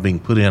Wi-Fi being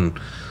put in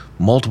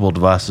multiple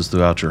devices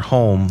throughout your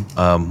home,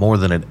 more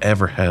than it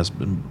ever has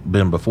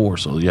been before.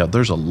 So yeah,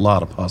 there's a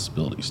lot of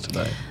possibilities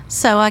today.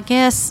 So I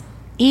guess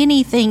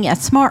a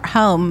smart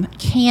home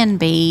can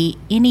be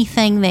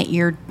anything that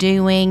you're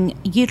doing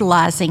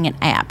utilizing an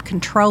app,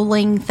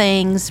 controlling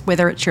things,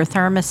 whether it's your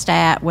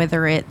thermostat,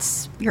 whether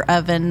it's your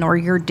oven or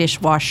your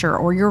dishwasher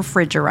or your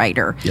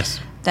refrigerator. Yes.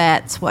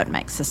 That's what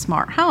makes a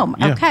smart home.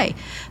 Yeah. Okay.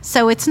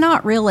 So it's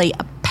not really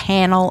a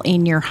panel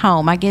in your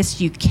home. I guess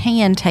you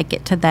can take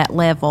it to that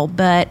level,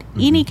 but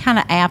any kind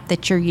of app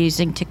that you're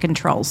using to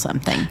control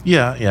something.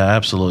 Yeah,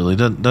 absolutely.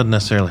 Doesn't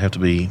necessarily have to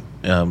be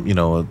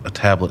a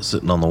tablet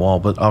sitting on the wall,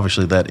 but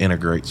obviously that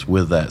integrates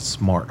with that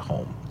smart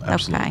home.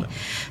 Absolutely. Okay.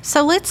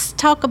 So let's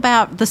talk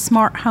about the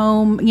smart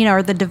home,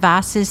 or the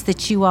devices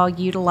that you all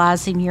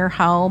utilize in your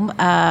home.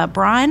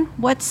 Bryan,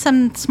 what's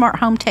some smart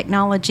home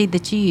technology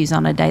that you use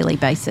on a daily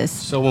basis?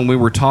 So when we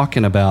were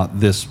talking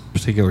about this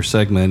particular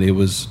segment, it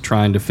was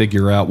trying to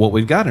figure out what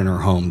we've got in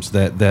our homes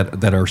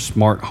that are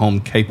smart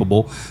home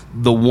capable.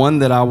 The one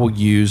that I will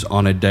use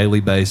on a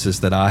daily basis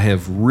that I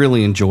have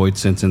really enjoyed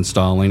since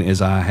installing is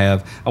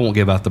I won't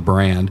give out the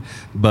brand,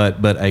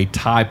 but a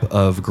type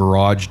of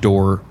garage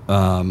door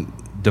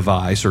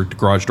device or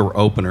garage door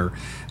opener,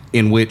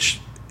 in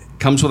which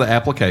comes with an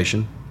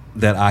application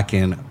that I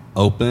can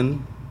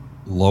open,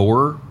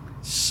 lower,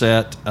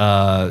 set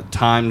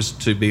times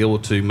to be able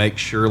to make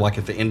sure, like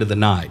at the end of the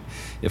night,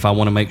 if I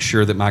want to make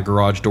sure that my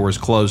garage door is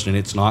closed and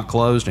it's not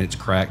closed and it's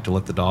cracked to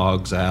let the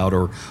dogs out,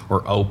 or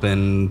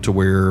open to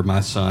where my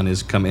son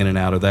is come in and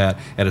out of that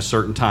at a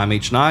certain time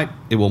each night,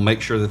 it will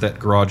make sure that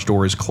garage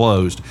door is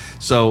closed.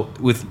 So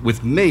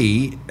with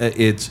me,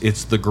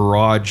 it's the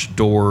garage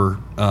door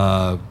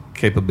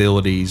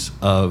capabilities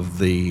of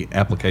the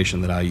application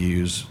that I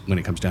use when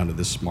it comes down to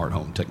this smart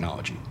home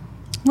technology.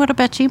 What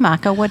about you,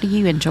 Micah? What do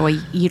you enjoy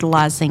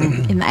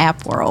utilizing in the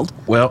app world?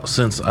 Well,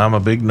 since I'm a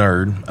big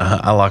nerd,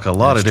 I like a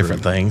lot of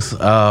different things.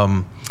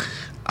 I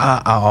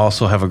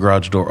also have a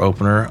garage door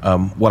opener.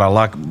 What I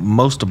like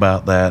most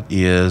about that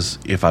is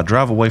if I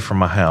drive away from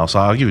my house,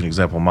 I'll give you an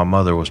example. My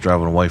mother was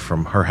driving away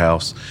from her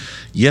house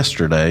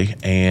yesterday,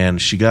 and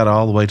she got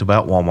all the way to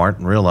about Walmart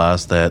and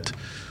realized that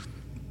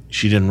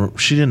she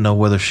didn't know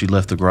whether she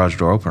left the garage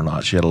door open or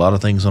not. She had a lot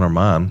of things on her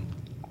mind.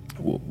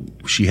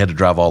 She had to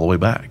drive all the way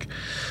back.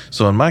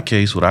 So in my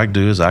case, what I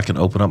do is I can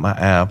open up my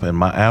app, and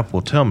my app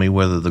will tell me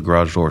whether the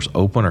garage door is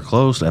open or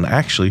closed, and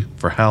actually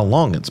for how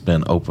long it's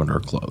been open or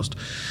closed.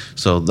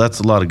 So that's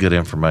a lot of good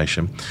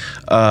information.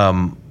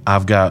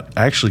 I've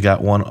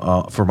got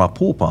one for my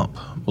pool pump.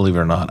 Believe it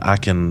or not, I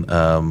can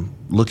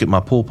look at my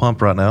pool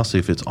pump right now, see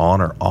if it's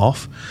on or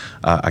off.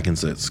 I can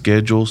set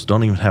schedules,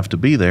 don't even have to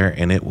be there,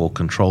 and it will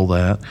control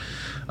that.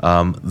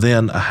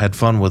 Then I had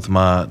fun with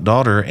my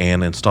daughter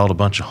and installed a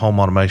bunch of home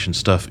automation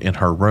stuff in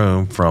her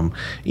room, from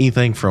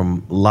anything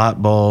from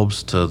light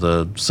bulbs to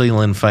the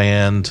ceiling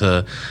fan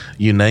to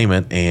you name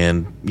it,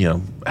 and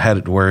had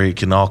it to where it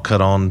can all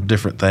cut on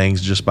different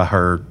things just by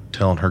her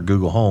telling her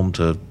Google Home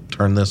to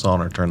turn this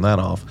on or turn that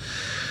off.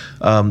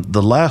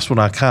 The last one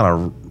I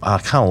kind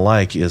of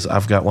like is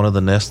I've got one of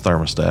the Nest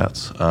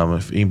thermostats.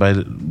 If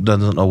anybody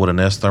doesn't know what a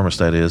Nest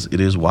thermostat is, it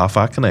is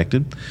Wi-Fi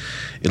connected.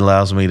 It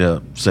allows me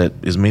to set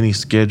as many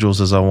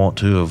schedules as I want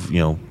to of,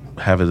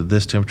 have it at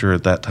this temperature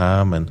at that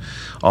time and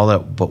all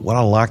that. But what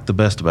I like the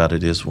best about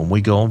it is when we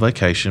go on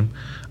vacation,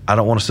 I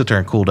don't want to sit there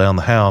and cool down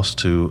the house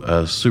to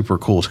a super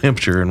cool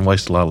temperature and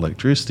waste a lot of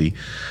electricity.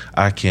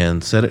 I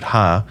can set it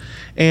high,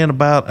 and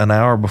about an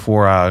hour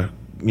before I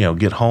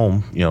get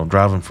home,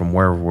 driving from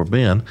wherever we've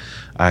been,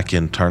 I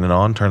can turn it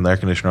on, turn the air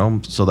conditioner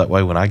on, so that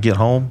way when I get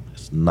home,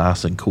 it's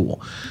nice and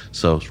cool.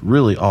 So it's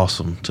really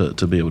awesome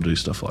to be able to do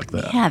stuff like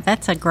that. Yeah,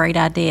 that's a great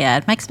idea.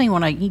 It makes me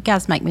want to, you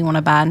guys make me want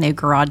to buy a new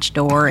garage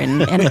door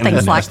and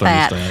things like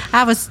that.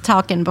 I was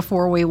talking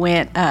before we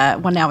went,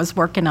 when I was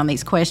working on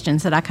these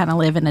questions, that I kind of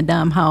live in a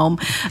dumb home.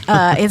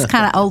 It's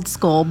kind of old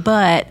school,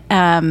 but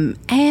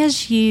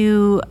as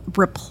you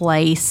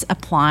replace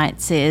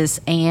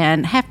appliances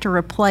and have to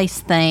replace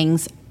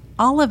things,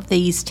 all of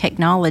these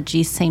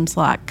technologies seems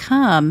like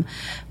come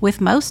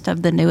with most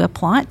of the new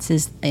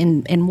appliances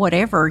in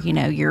whatever,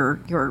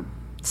 your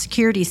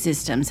security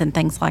systems and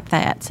things like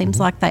that. Seems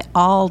like they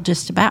all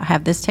just about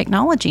have this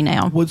technology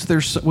now. Was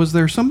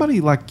there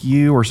somebody like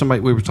you or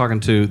somebody we were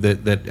talking to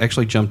that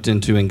actually jumped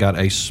into and got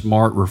a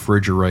smart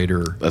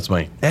refrigerator? That's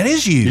me. That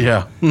is you.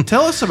 Yeah.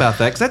 Tell us about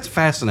that, because that's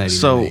fascinating.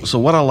 So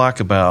what I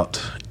like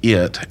about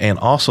it, and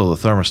also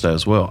the thermostat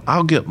as well,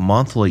 I'll get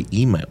monthly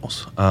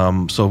emails.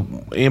 So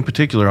in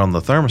particular on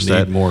the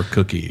thermostat, need more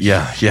cookies.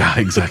 Yeah,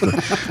 exactly.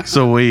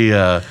 So we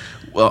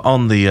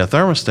on the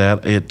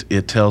thermostat,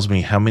 it tells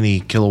me how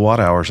many kilowatt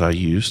hours I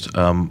used,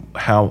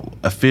 how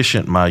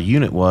efficient my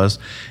unit was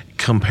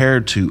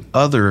compared to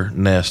other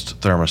Nest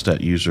thermostat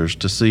users,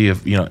 to see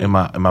if, am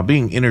I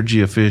being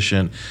energy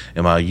efficient?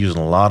 Am I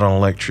using a lot on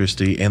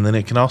electricity? And then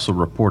it can also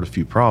report a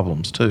few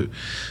problems too.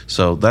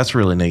 So that's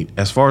really neat.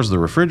 As far as the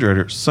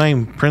refrigerator,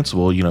 same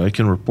principle, it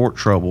can report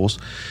troubles.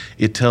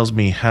 It tells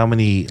me how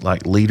many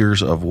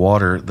liters of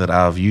water that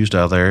I've used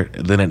out there.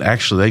 Then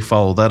they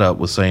follow that up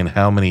with saying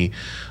how many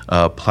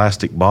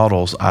plastic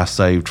bottles I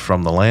saved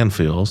from the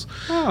landfills.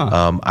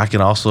 I can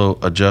also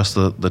adjust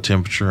the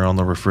temperature on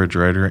the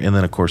refrigerator. And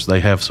then, of course, they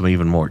have some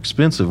even more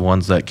expensive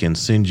ones that can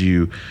send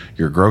you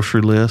your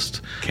grocery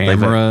list.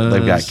 Cameras.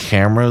 They've got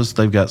cameras.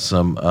 They've got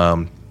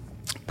some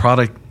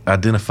product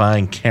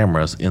identifying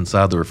cameras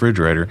inside the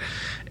refrigerator,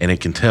 and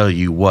it can tell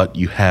you what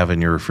you have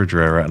in your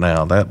refrigerator right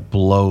now. That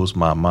blows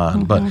my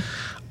mind. But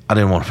I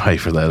didn't want to pay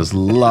for that. It's a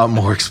lot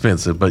more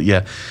expensive. But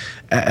yeah,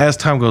 as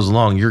time goes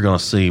along, you're going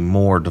to see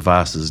more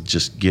devices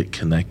just get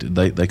connected.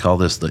 They call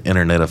this the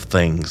Internet of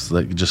Things,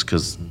 just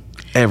because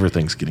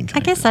everything's getting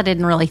connected. I guess I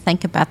didn't really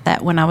think about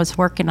that when I was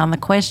working on the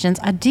questions.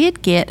 I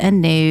did get a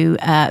new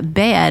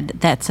bed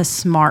that's a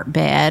smart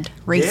bed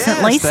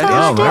recently. Yes, so that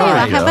I is do. right.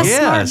 I have a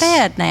Yes. smart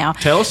bed now.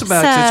 Tell us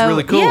about it. It's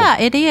really cool. Yeah,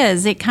 it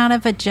is. It kind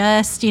of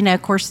adjusts,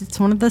 of course, it's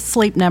one of the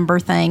sleep number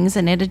things,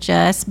 and it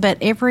adjusts. But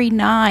every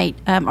night,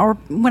 or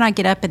when I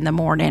get up in the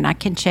morning, I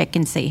can check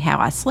and see how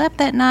I slept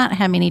that night,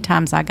 how many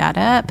times I got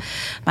up.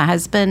 My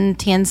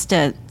husband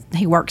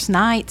he works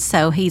nights,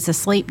 so he's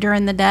asleep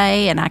during the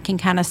day, and I can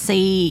kind of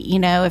see,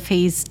 if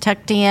he's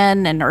tucked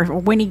in or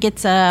when he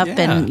gets up,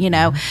 and,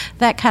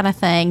 that kind of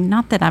thing.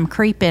 Not that I'm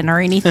creeping or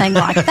anything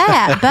like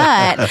that,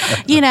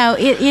 but,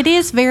 it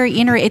is very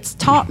interesting. It's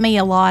taught me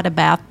a lot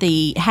about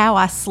how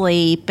I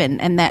sleep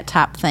and that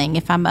type of thing,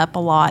 if I'm up a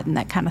lot and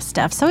that kind of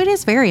stuff. So it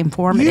is very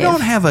informative. You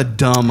don't have a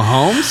dumb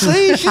home.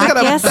 See, she's got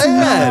a bed.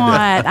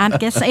 Not. I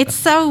guess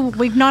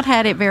we've not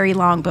had it very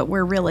long, but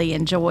we're really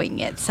enjoying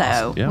it.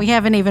 So we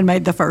haven't even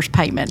made the first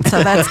payment,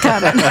 so that's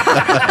coming,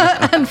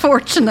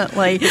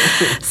 unfortunately.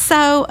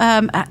 So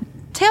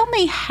tell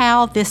me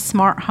how this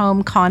smart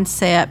home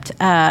concept,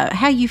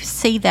 how you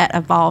see that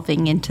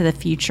evolving into the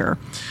future.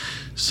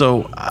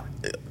 So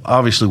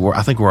obviously,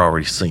 I think we're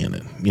already seeing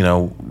it.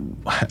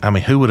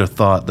 Who would have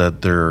thought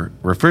that their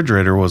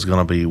refrigerator was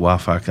going to be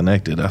Wi-Fi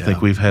connected? I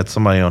think we've had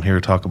somebody on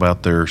here talk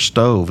about their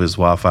stove is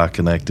Wi-Fi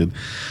connected.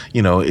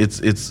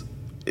 It's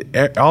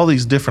all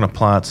these different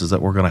appliances that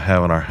we're going to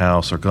have in our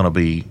house are going to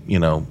be,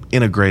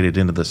 integrated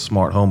into this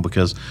smart home,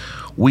 because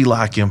we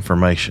like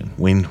information.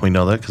 We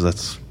know that because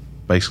that's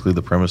basically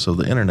the premise of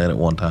the internet at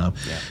one time,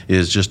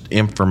 is just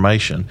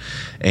information.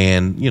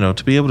 And,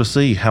 to be able to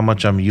see how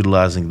much I'm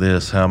utilizing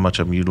this, how much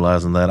I'm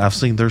utilizing that. I've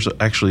seen there's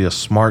actually a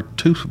smart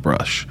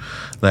toothbrush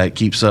that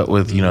keeps up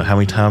with, how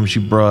many times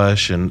you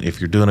brush and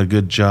if you're doing a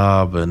good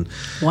job. And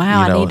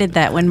wow, I needed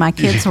that when my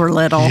kids were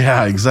little.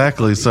 Yeah,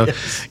 exactly. So,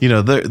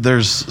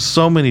 there's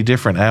so many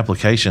different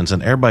applications,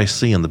 and everybody's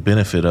seeing the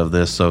benefit of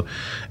this. So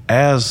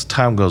as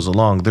time goes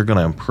along, they're going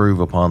to improve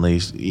upon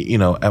these.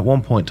 At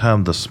one point in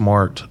time, the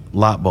smart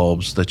light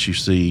bulbs that you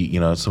see,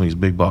 at some of these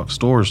big box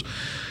stores,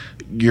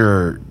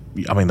 they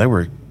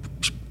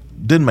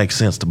didn't make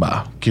sense to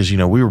buy, because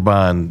we were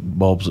buying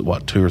bulbs at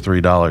 $2 or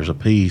 $3 a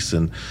piece,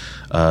 and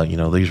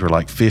these were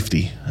like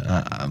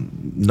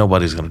 $50.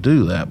 Nobody's going to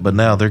do that, but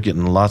now they're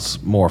getting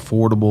lots more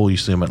affordable. You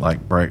see them at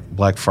like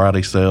Black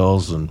Friday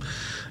sales, and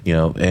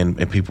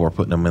and people are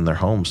putting them in their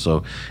homes.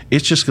 So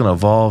it's just going to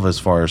evolve as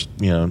far as,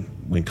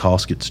 when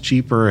cost gets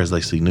cheaper, as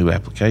they see new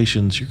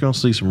applications, you're going to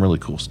see some really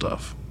cool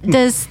stuff.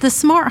 Does the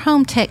smart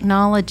home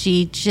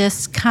technology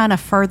just kind of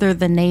further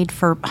the need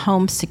for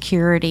home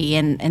security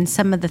and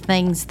some of the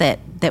things that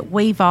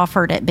we've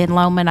offered at Ben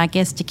Lomond, I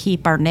guess, to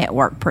keep our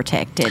network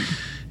protected?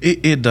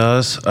 It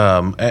does.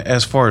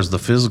 As far as the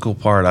physical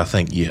part, I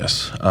think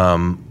yes.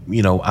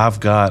 I've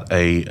got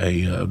a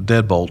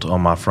deadbolt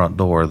on my front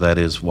door that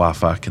is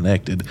Wi-Fi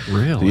connected.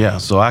 Really? Yeah.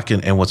 So I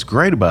can. And what's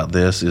great about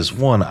this is,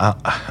 one,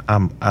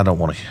 I don't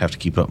want to have to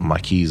keep up with my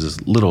keys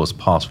as little as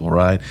possible,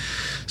 right?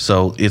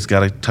 So it's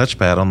got a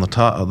touchpad on the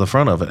top of the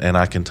front of it, and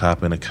I can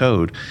type in a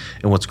code.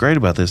 And what's great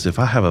about this, if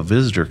I have a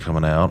visitor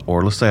coming out,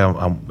 or let's say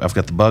I've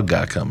got the bug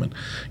guy coming,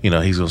 he's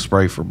going to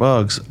spray for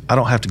bugs. I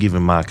don't have to give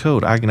him my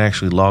code. I can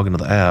actually log into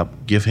the app,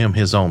 give him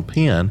his own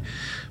PIN.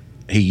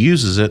 He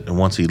uses it, and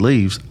once he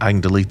leaves, I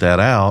can delete that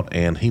out,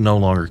 and he no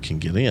longer can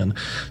get in.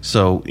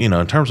 So, in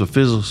terms of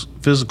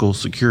physical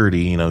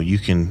security, you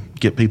can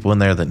get people in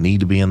there that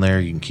need to be in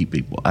there. You can keep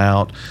people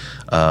out.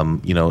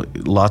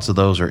 Lots of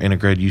those are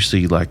integrated. You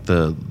see, like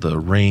the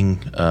Ring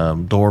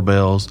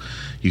doorbells.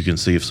 You can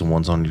see if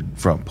someone's on your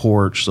front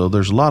porch. So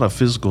there's a lot of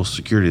physical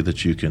security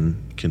that you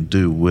can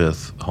do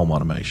with home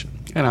automation.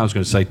 And I was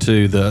going to say,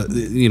 too,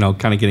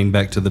 kind of getting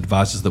back to the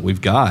devices that we've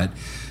got,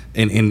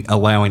 and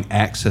allowing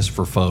access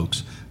for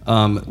folks.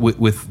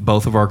 With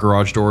both of our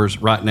garage doors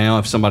right now,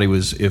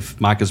 if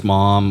Micah's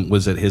mom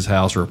was at his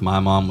house, or if my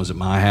mom was at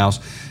my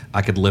house,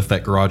 I could lift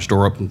that garage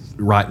door up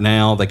right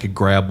now. They could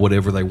grab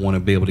whatever they want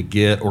to be able to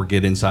get, or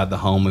get inside the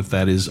home if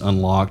that is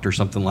unlocked or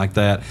something like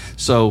that.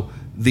 So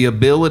the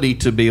ability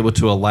to be able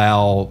to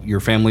allow your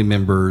family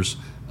members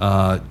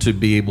to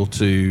be able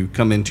to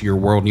come into your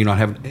world. In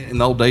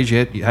the old days,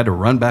 you had to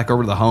run back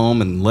over to the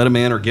home and let them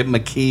in or give them a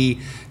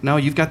key. No,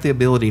 you've got the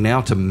ability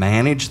now to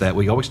manage that.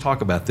 We always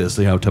talk about this,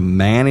 to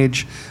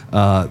manage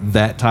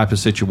that type of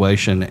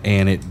situation,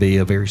 and it be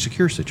a very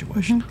secure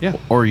situation. Mm-hmm. Yeah.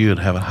 Or you'd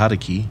have a hide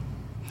key.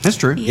 That's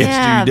true. Yeah,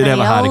 yes, you did have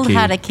a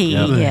hide key.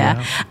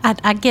 Yeah.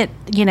 I get,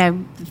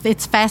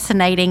 it's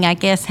fascinating, I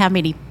guess, how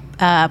many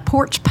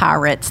porch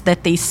pirates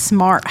that these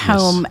smart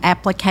home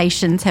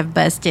applications have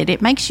busted.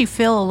 It makes you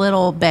feel a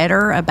little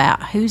better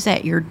about who's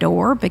at your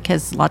door,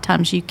 because a lot of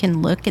times you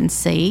can look and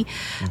see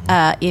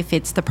if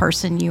it's the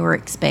person you were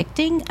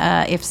expecting,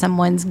 if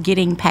someone's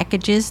getting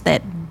packages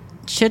that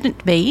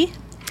shouldn't be.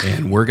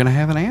 And we're going to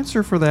have an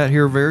answer for that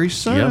here very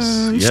soon.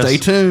 Yes. Stay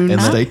tuned.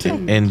 And stay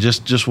tuned. And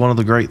just one of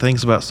the great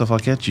things about stuff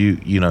like that, you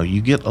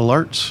get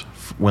alerts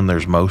when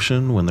there's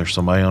motion, when there's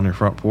somebody on your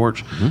front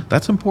porch.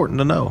 That's important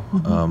to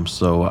know.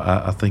 So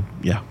I think,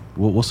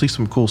 we'll see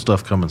some cool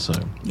stuff coming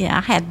soon. Yeah,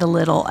 I had the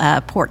little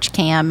porch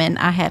cam, and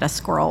I had a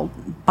squirrel,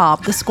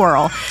 Bob the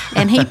squirrel,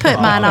 and he put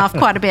mine off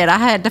quite a bit. I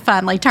had to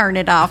finally turn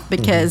it off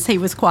because he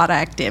was quite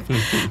active.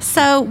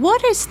 So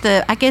what is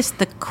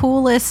the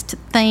coolest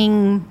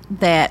thing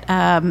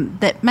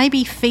that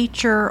maybe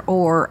feature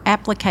or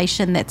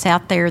application that's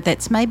out there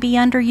that's maybe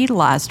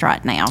underutilized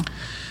right now?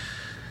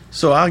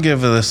 So I'll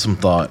give this some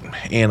thought,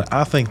 and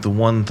I think the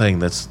one thing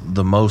that's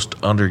the most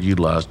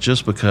underutilized,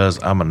 just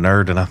because I'm a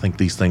nerd and I think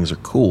these things are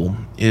cool,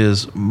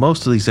 is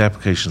most of these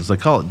applications, they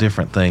call it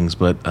different things,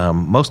 but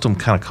most of them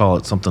kind of call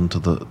it something to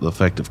the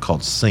effect of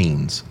called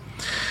scenes.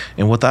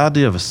 And what the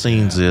idea of a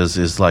scenes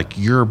is like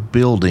you're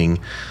building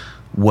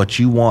what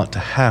you want to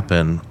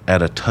happen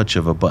at a touch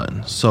of a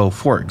button. So,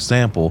 for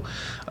example,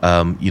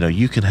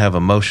 you can have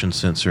a motion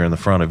sensor in the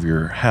front of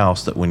your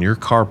house that when your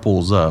car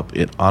pulls up,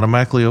 it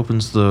automatically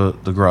opens the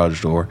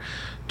garage door,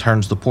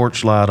 turns the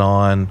porch light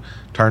on,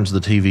 turns the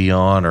TV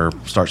on, or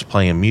starts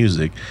playing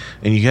music.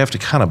 And you have to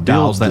kind of build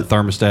dials that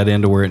thermostat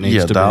into where it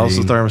needs to be. Yeah, dials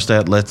the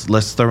thermostat, lets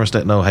the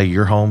thermostat know, hey,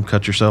 you're home,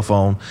 cut your cell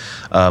phone.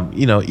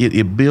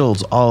 It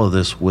builds all of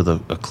this with a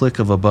click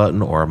of a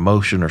button or a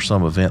motion or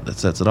some event that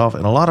sets it off.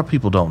 And a lot of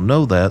people don't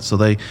know that, so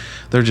they're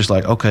just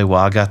like, okay, well,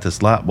 I got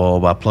this light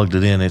bulb, I plugged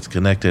it in, it's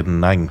connected,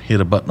 and I can hit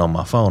a button on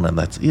my phone, and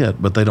that's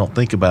it. But they don't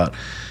think about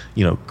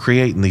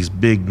creating these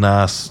big,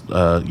 nice,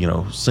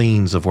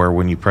 scenes of where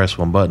when you press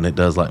one button, it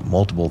does like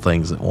multiple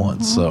things at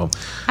once. So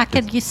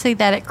you see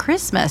that at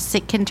Christmas.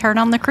 It can turn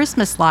on the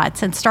Christmas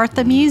lights and start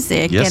the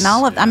music and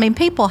all of. I mean,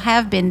 people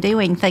have been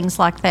doing things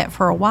like that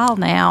for a while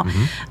now,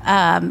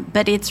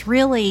 but it's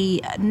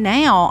really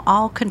now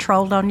all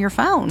controlled on your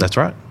phone. That's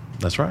right.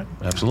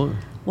 Absolutely.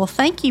 Well,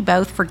 thank you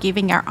both for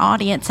giving our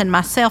audience and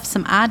myself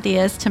some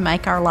ideas to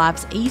make our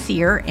lives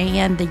easier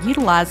and the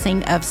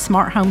utilizing of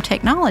smart home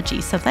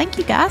technology. So thank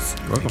you, guys.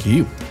 Thank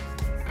you.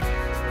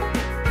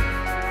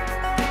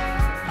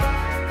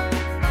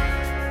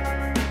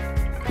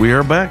 We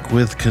are back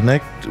with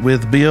Connect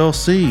with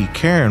BLC.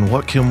 Karen,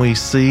 what can we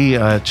see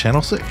at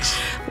Channel 6?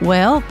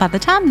 Well, by the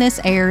time this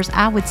airs,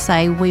 I would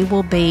say we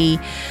will be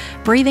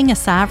breathing a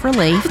sigh of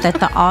relief that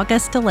the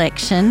August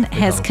election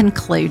has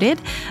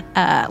concluded.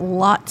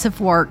 Lots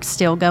of work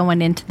still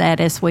going into that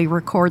as we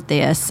record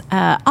this.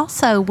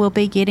 Also, we'll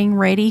be getting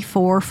ready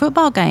for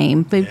football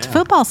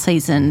football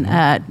season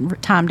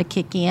time to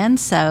kick in.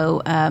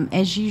 So,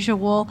 as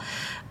usual,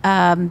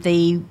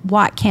 The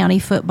White County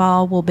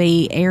football will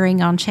be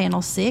airing on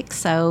Channel 6.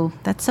 So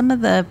that's some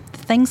of the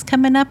things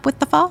coming up with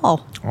the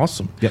fall.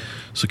 Awesome. Yep.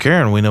 So,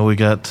 Karen, we know we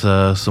got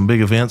some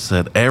big events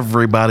that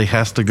everybody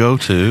has to go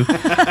to.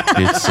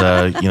 It's,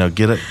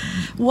 get it.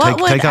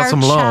 What would take out our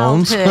some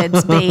loans.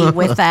 childhoods be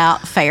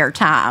without fair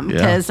time?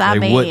 Because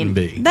they wouldn't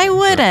be. They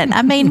wouldn't.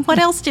 I mean, what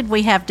else did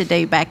we have to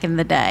do back in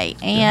the day?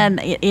 And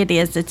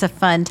it's a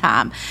fun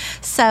time.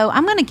 So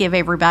I'm going to give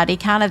everybody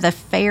kind of the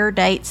fair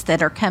dates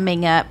that are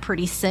coming up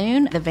pretty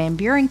soon. The Van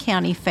Buren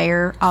County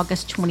Fair,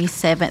 August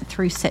 27th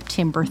through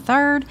September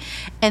 3rd.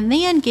 And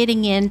then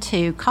getting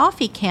into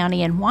Coffee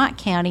County and White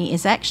County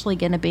is actually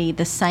going to be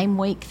the same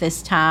week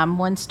this time.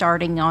 One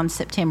starting on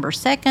September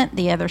 2nd,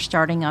 the other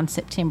starting on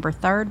September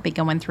 3rd, be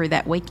going through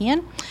that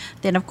weekend.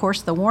 Then, of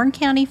course, the Warren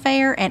County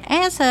Fair. And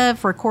as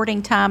of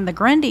recording time, the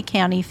Grundy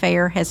County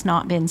Fair has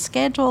not been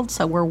scheduled,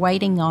 so we're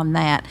waiting on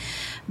that.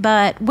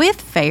 But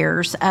with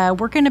fairs,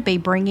 we're going to be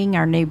bringing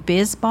our new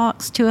Biz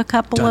Box to a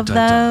couple of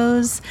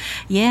those.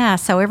 Yeah,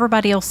 so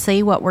everybody will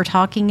see what we're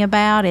talking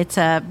about. It's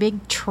a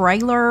big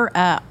trailer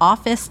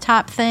office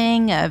type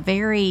thing.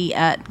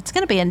 It's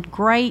going to be a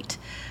great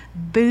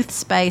booth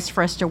space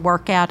for us to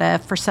work out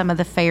of for some of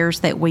the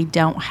fairs that we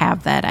don't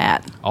have that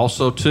at.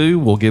 Also, too,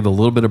 we'll give a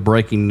little bit of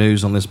breaking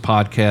news on this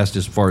podcast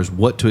as far as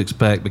what to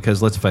expect,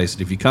 because let's face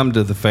it, if you come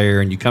to the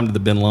fair and you come to the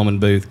Ben Lomond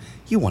booth,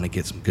 you want to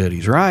get some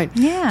goodies, right?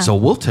 Yeah. So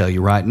we'll tell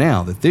you right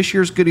now that this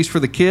year's goodies for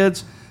the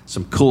kids,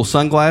 some cool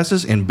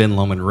sunglasses in Ben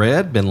Lomond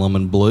red, Ben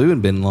Lomond blue,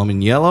 and Ben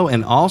Lomond yellow,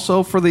 and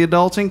also for the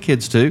adults and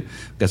kids too.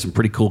 Got some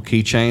pretty cool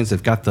keychains.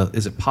 They've got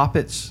is it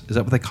poppets? Is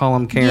that what they call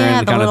them, Karen?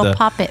 Yeah, the little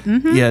poppet.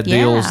 Mm-hmm. Yeah,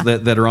 deals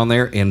that are on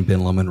there in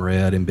Ben Lomond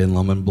red and Ben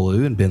Lomond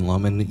blue and Ben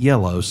Lomond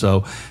yellow.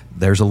 So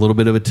there's a little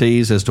bit of a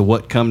tease as to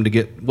what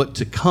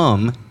to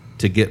come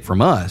to get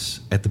from us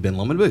at the Ben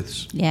Lomond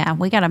booths. Yeah,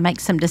 we got to make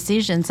some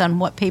decisions on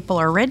what people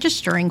are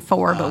registering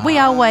for, but we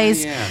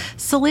always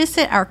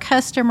solicit our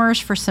customers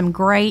for some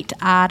great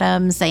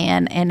items,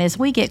 and as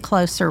we get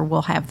closer,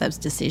 we'll have those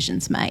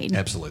decisions made.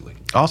 Absolutely.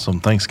 Awesome.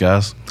 Thanks,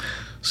 guys.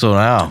 So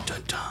now,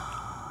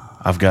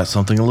 I've got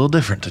something a little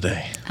different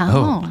today.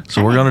 Oh,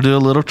 So we're going to do a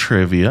little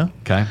trivia.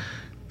 Okay.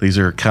 These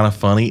are kind of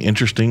funny,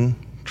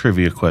 interesting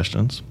trivia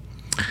questions.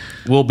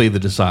 We'll be the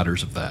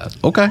deciders of that.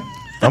 Okay.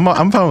 I'm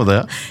fine with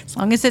that. as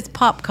long as it's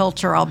pop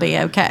culture, I'll be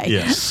okay.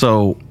 Yes.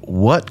 So,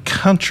 what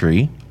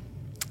country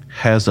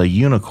has a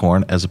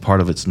unicorn as a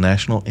part of its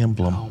national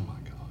emblem? Oh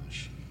my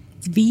gosh.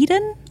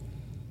 Sweden?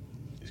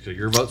 So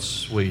your vote's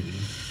Sweden.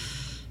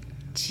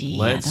 Gee,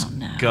 Let's I don't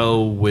know.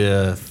 go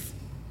with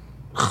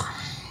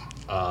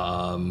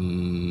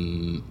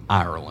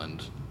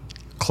Ireland.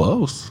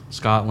 Close.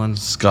 Scotland.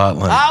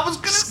 Scotland. I was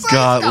going to say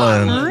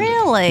Scotland.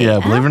 Really? Yeah,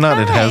 believe it or not,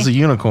 it has a Okay.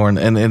 unicorn,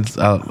 and it's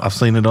I've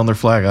seen it on their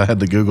flag. I had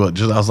to Google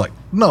it. I was like,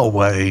 no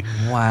way.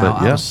 Wow,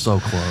 But, I yeah. was so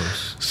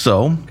close.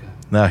 So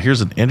now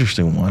here's an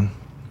interesting one,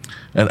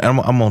 and I'm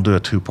going to do a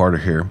two-parter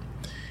here.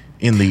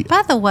 In the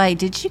By the way,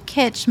 did you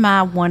catch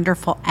my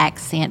wonderful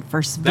accent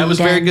for Sweden? That was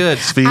very good.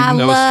 Sweden. I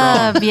That was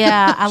strong. love,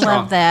 yeah, I Strong.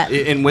 love that.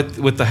 And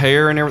with the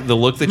hair and everything, the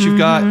look that you've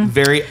got,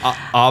 very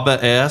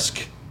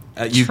ABBA-esque.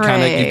 You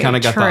kind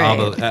of got True.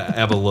 the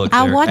ABBA look there.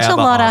 I watch a ABBA,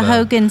 lot of ABBA.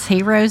 Hogan's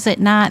Heroes at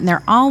night, and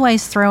they're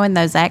always throwing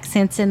those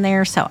accents in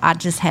there, so I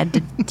just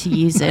had to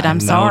use it. I'm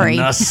sorry.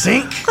 No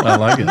sink. I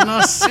like it.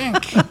 No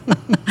sink.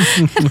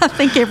 I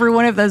think every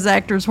one of those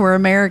actors were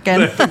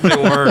American. They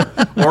were.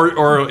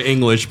 Or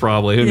English,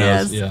 probably. Who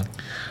knows? Yes.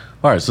 Yeah.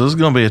 All right, so this is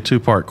going to be a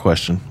two-part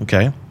question,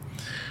 okay?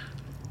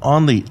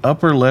 On the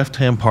upper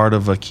left-hand part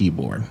of a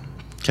keyboard,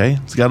 okay,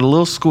 it's got a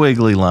little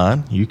squiggly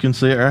line. You can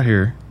see it right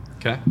here.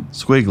 Okay.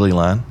 Squiggly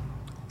line.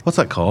 What's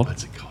that called?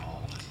 What's it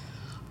called?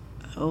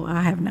 Oh,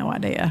 I have no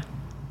idea.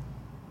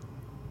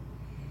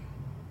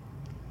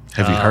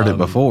 Have you heard it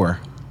before?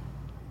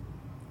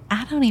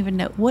 I don't even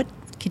know. What?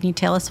 Can you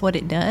tell us what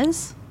it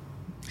does?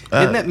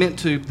 Isn't that meant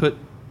to put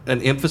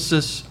an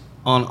emphasis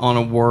on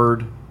a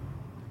word?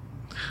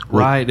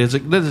 Right? Does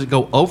it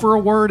go over a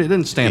word? It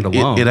doesn't stand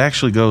alone. It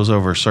actually goes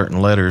over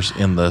certain letters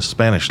in the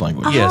Spanish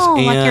language. Yes, Oh,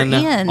 like your N,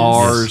 N's.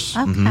 R's.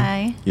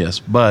 Okay. Yes,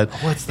 but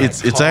What's that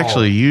it's called?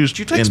 actually used. Did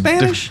you take in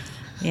Spanish?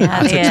 Yeah, I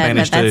I took did.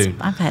 Spanish, but that's, too.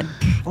 I've had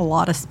a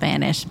lot of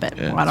Spanish, but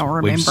I don't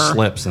remember. We've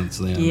slept since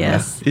then.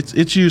 Yes.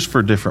 It's used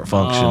for different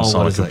functions Oh,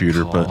 on what a is that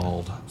computer, but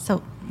called?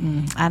 So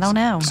I don't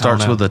know.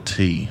 starts know. with a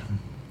T.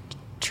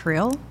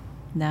 Trill?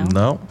 No.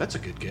 No, That's a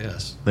good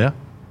guess. yeah,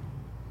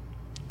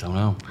 Don't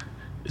know.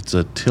 it's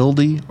a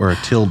tilde or a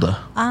tilde.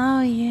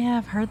 Oh yeah,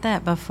 I've heard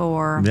that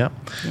before. Yeah.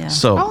 Yeah.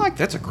 So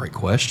That's a great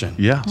question.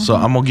 yeah, so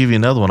I'm gonna give you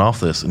another one off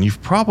this, and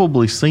you've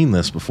probably seen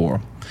this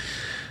before.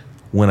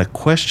 When a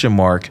question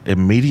mark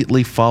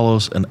immediately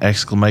follows an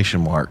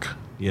exclamation mark,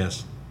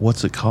 Yes.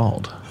 what's it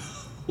called?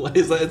 What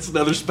is that? It's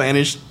another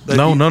Spanish. that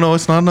No, you- no,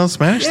 it's not another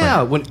Spanish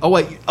Yeah. thing.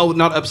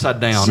 Not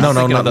upside down. No, I'm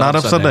no, thinking of the not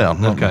upside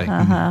down. No.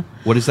 Okay.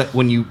 What is that?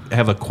 When you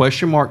have a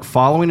question mark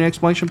following an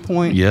exclamation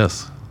point?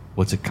 Yes,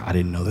 What's it? I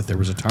didn't know that there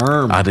was a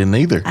term. I didn't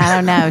either. I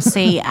don't know.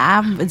 See, I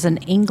was an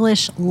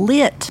English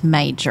lit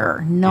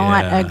major,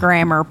 not Yeah. a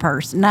grammar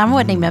person. No, I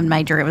wasn't even a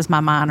major; it was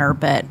my minor.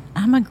 But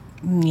I'm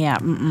Yeah,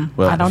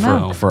 Well, I don't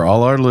know. For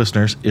all our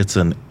listeners, it's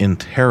an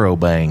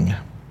interrobang.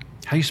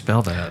 How you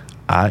spell that?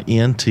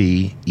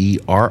 INTERROBANG.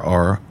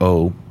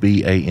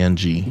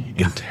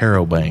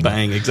 Interrobang.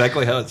 Bang,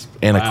 exactly how it's.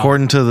 And wow.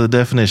 according to the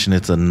definition,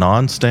 it's a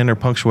non-standard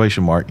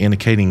punctuation mark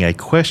indicating a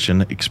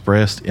question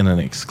expressed in an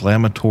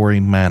exclamatory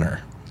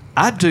manner.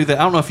 I do that.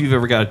 I don't know if you've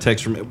ever got a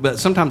text from it, but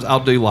sometimes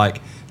I'll do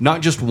like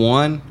not just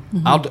one.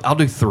 I'll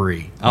do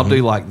three. I'll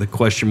do like the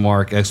question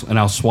mark, and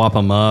I'll swap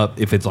them up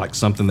if it's like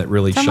something that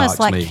really It's almost shocks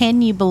like, me.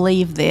 can you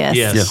believe this?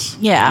 Yes.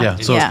 Yeah. Yeah,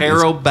 so yeah.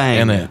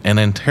 Interrobang. An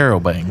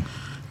interrobang.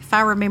 If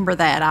I remember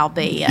that, I'll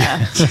be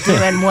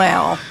doing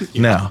well.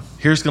 Now,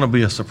 here's going to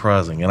be a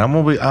surprising, and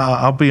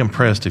I'll be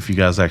impressed if you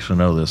guys actually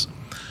know this.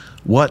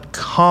 What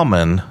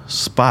common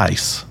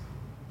spice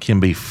can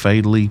be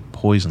fatally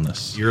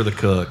poisonous? You're the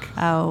cook.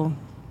 Oh,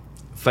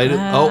 Faded.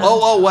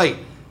 Wait.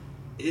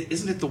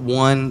 Isn't it the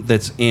one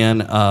that's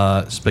in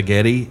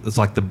spaghetti? It's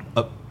like the.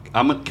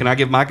 Can I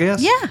give my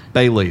guess? Yeah.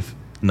 Bay leaf.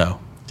 No.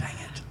 Dang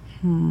it.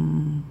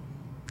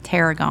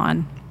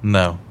 tarragon.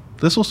 No.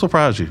 This will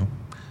surprise you.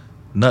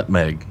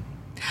 Nutmeg.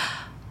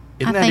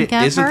 Isn't I think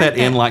I've isn't heard that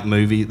in that. like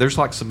movie? There's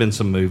like been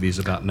some movies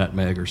about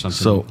nutmeg or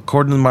something. So,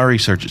 according to my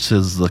research, it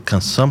says the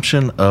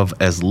consumption of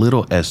as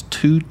little as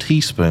 2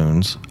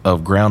 teaspoons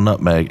of ground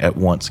nutmeg at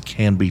once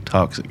can be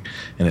toxic.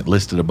 And it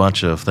listed a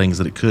bunch of things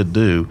that it could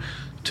do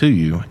to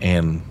you,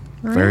 and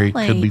very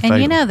could be fatal.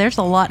 And you know, there's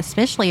a lot,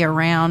 especially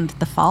around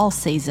the fall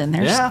season.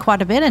 There's Yeah.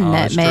 quite a bit of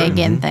that's nutmeg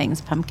true. in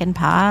things, pumpkin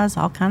pies,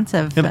 all kinds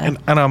of. and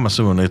I'm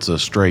assuming it's a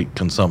straight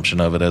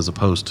consumption of it as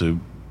opposed to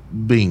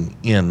being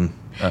in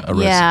a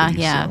yeah,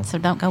 recipe. yeah. So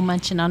don't go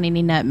munching on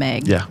any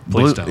nutmeg. Yeah.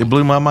 Please don't. It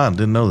blew my mind.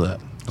 Didn't know that.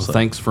 Well,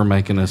 thanks for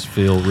making us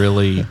feel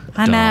really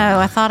I dumb. know.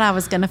 I thought I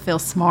was going to feel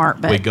smart,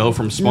 but We go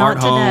from smart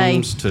not today.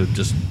 homes to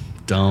just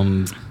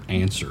dumb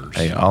answers.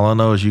 Hey, all I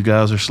know is you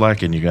guys are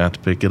slacking. You're going to have to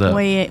pick it up.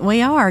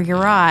 We are. You're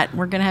right.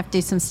 We're going to have to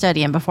do some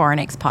studying before our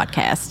next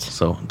podcast.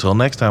 So until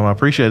next time, I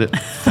appreciate it.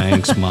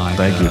 Thanks, Mike.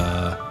 Thank you.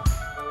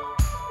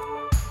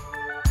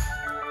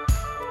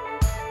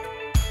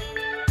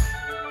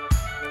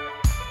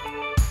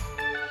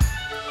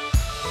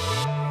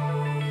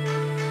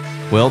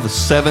 Well, the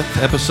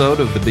 7th episode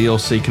of the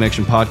BLC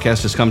Connection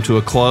podcast has come to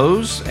a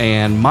close.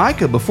 And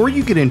Micah, before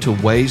you get into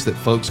ways that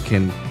folks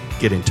can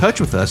get in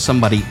touch with us,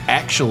 somebody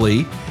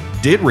actually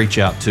did reach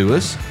out to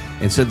us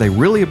and said they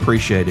really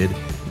appreciated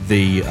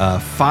the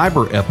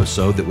fiber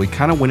episode, that we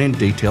kind of went in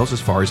details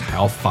as far as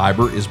how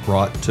fiber is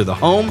brought to the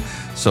home.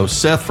 So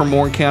Seth from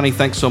Warren County,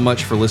 thanks so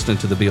much for listening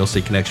to the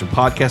BLC Connection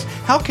podcast.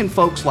 How can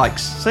folks like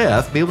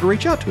Seth be able to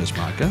reach out to us,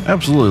 Micah?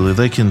 Absolutely.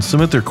 They can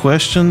submit their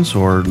questions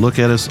or look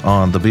at us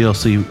on the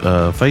BLC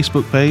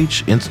Facebook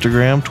page,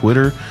 Instagram,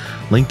 Twitter,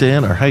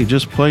 LinkedIn, or hey,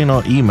 just plain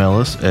on email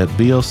us at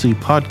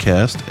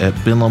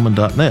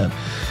blcpodcast@benlomond.net.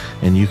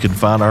 And you can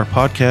find our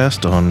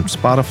podcast on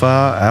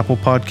Spotify, Apple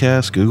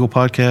Podcasts, Google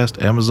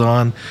Podcast,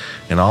 Amazon,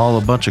 and all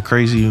a bunch of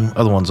crazy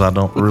other ones I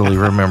don't really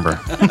remember.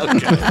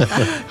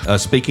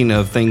 Speaking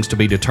of things to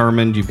be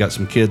determined, you've got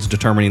some kids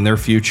determining their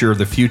future.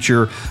 The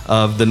future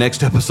of the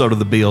next episode of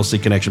the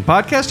BLC Connection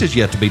podcast is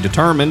yet to be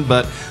determined,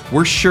 but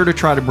we're sure to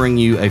try to bring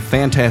you a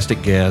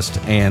fantastic guest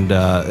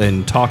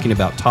and talking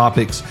about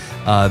topics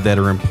that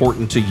are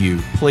important to you.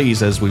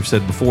 Please, as we've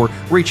said before,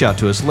 reach out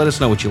to us. Let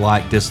us know what you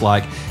like,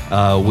 dislike.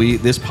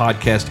 This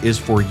podcast is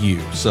for you.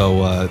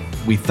 So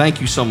we thank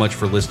you so much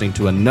for listening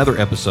to another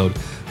episode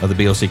of the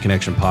BLC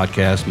Connection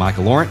podcast.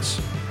 Micah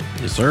Lawrence.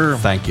 Yes, sir.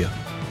 Thank you.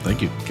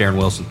 Thank you. Karen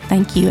Wilson.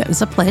 Thank you. It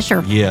was a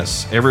pleasure.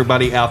 Yes,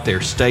 everybody out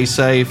there, stay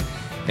safe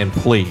and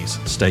please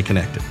stay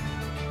connected.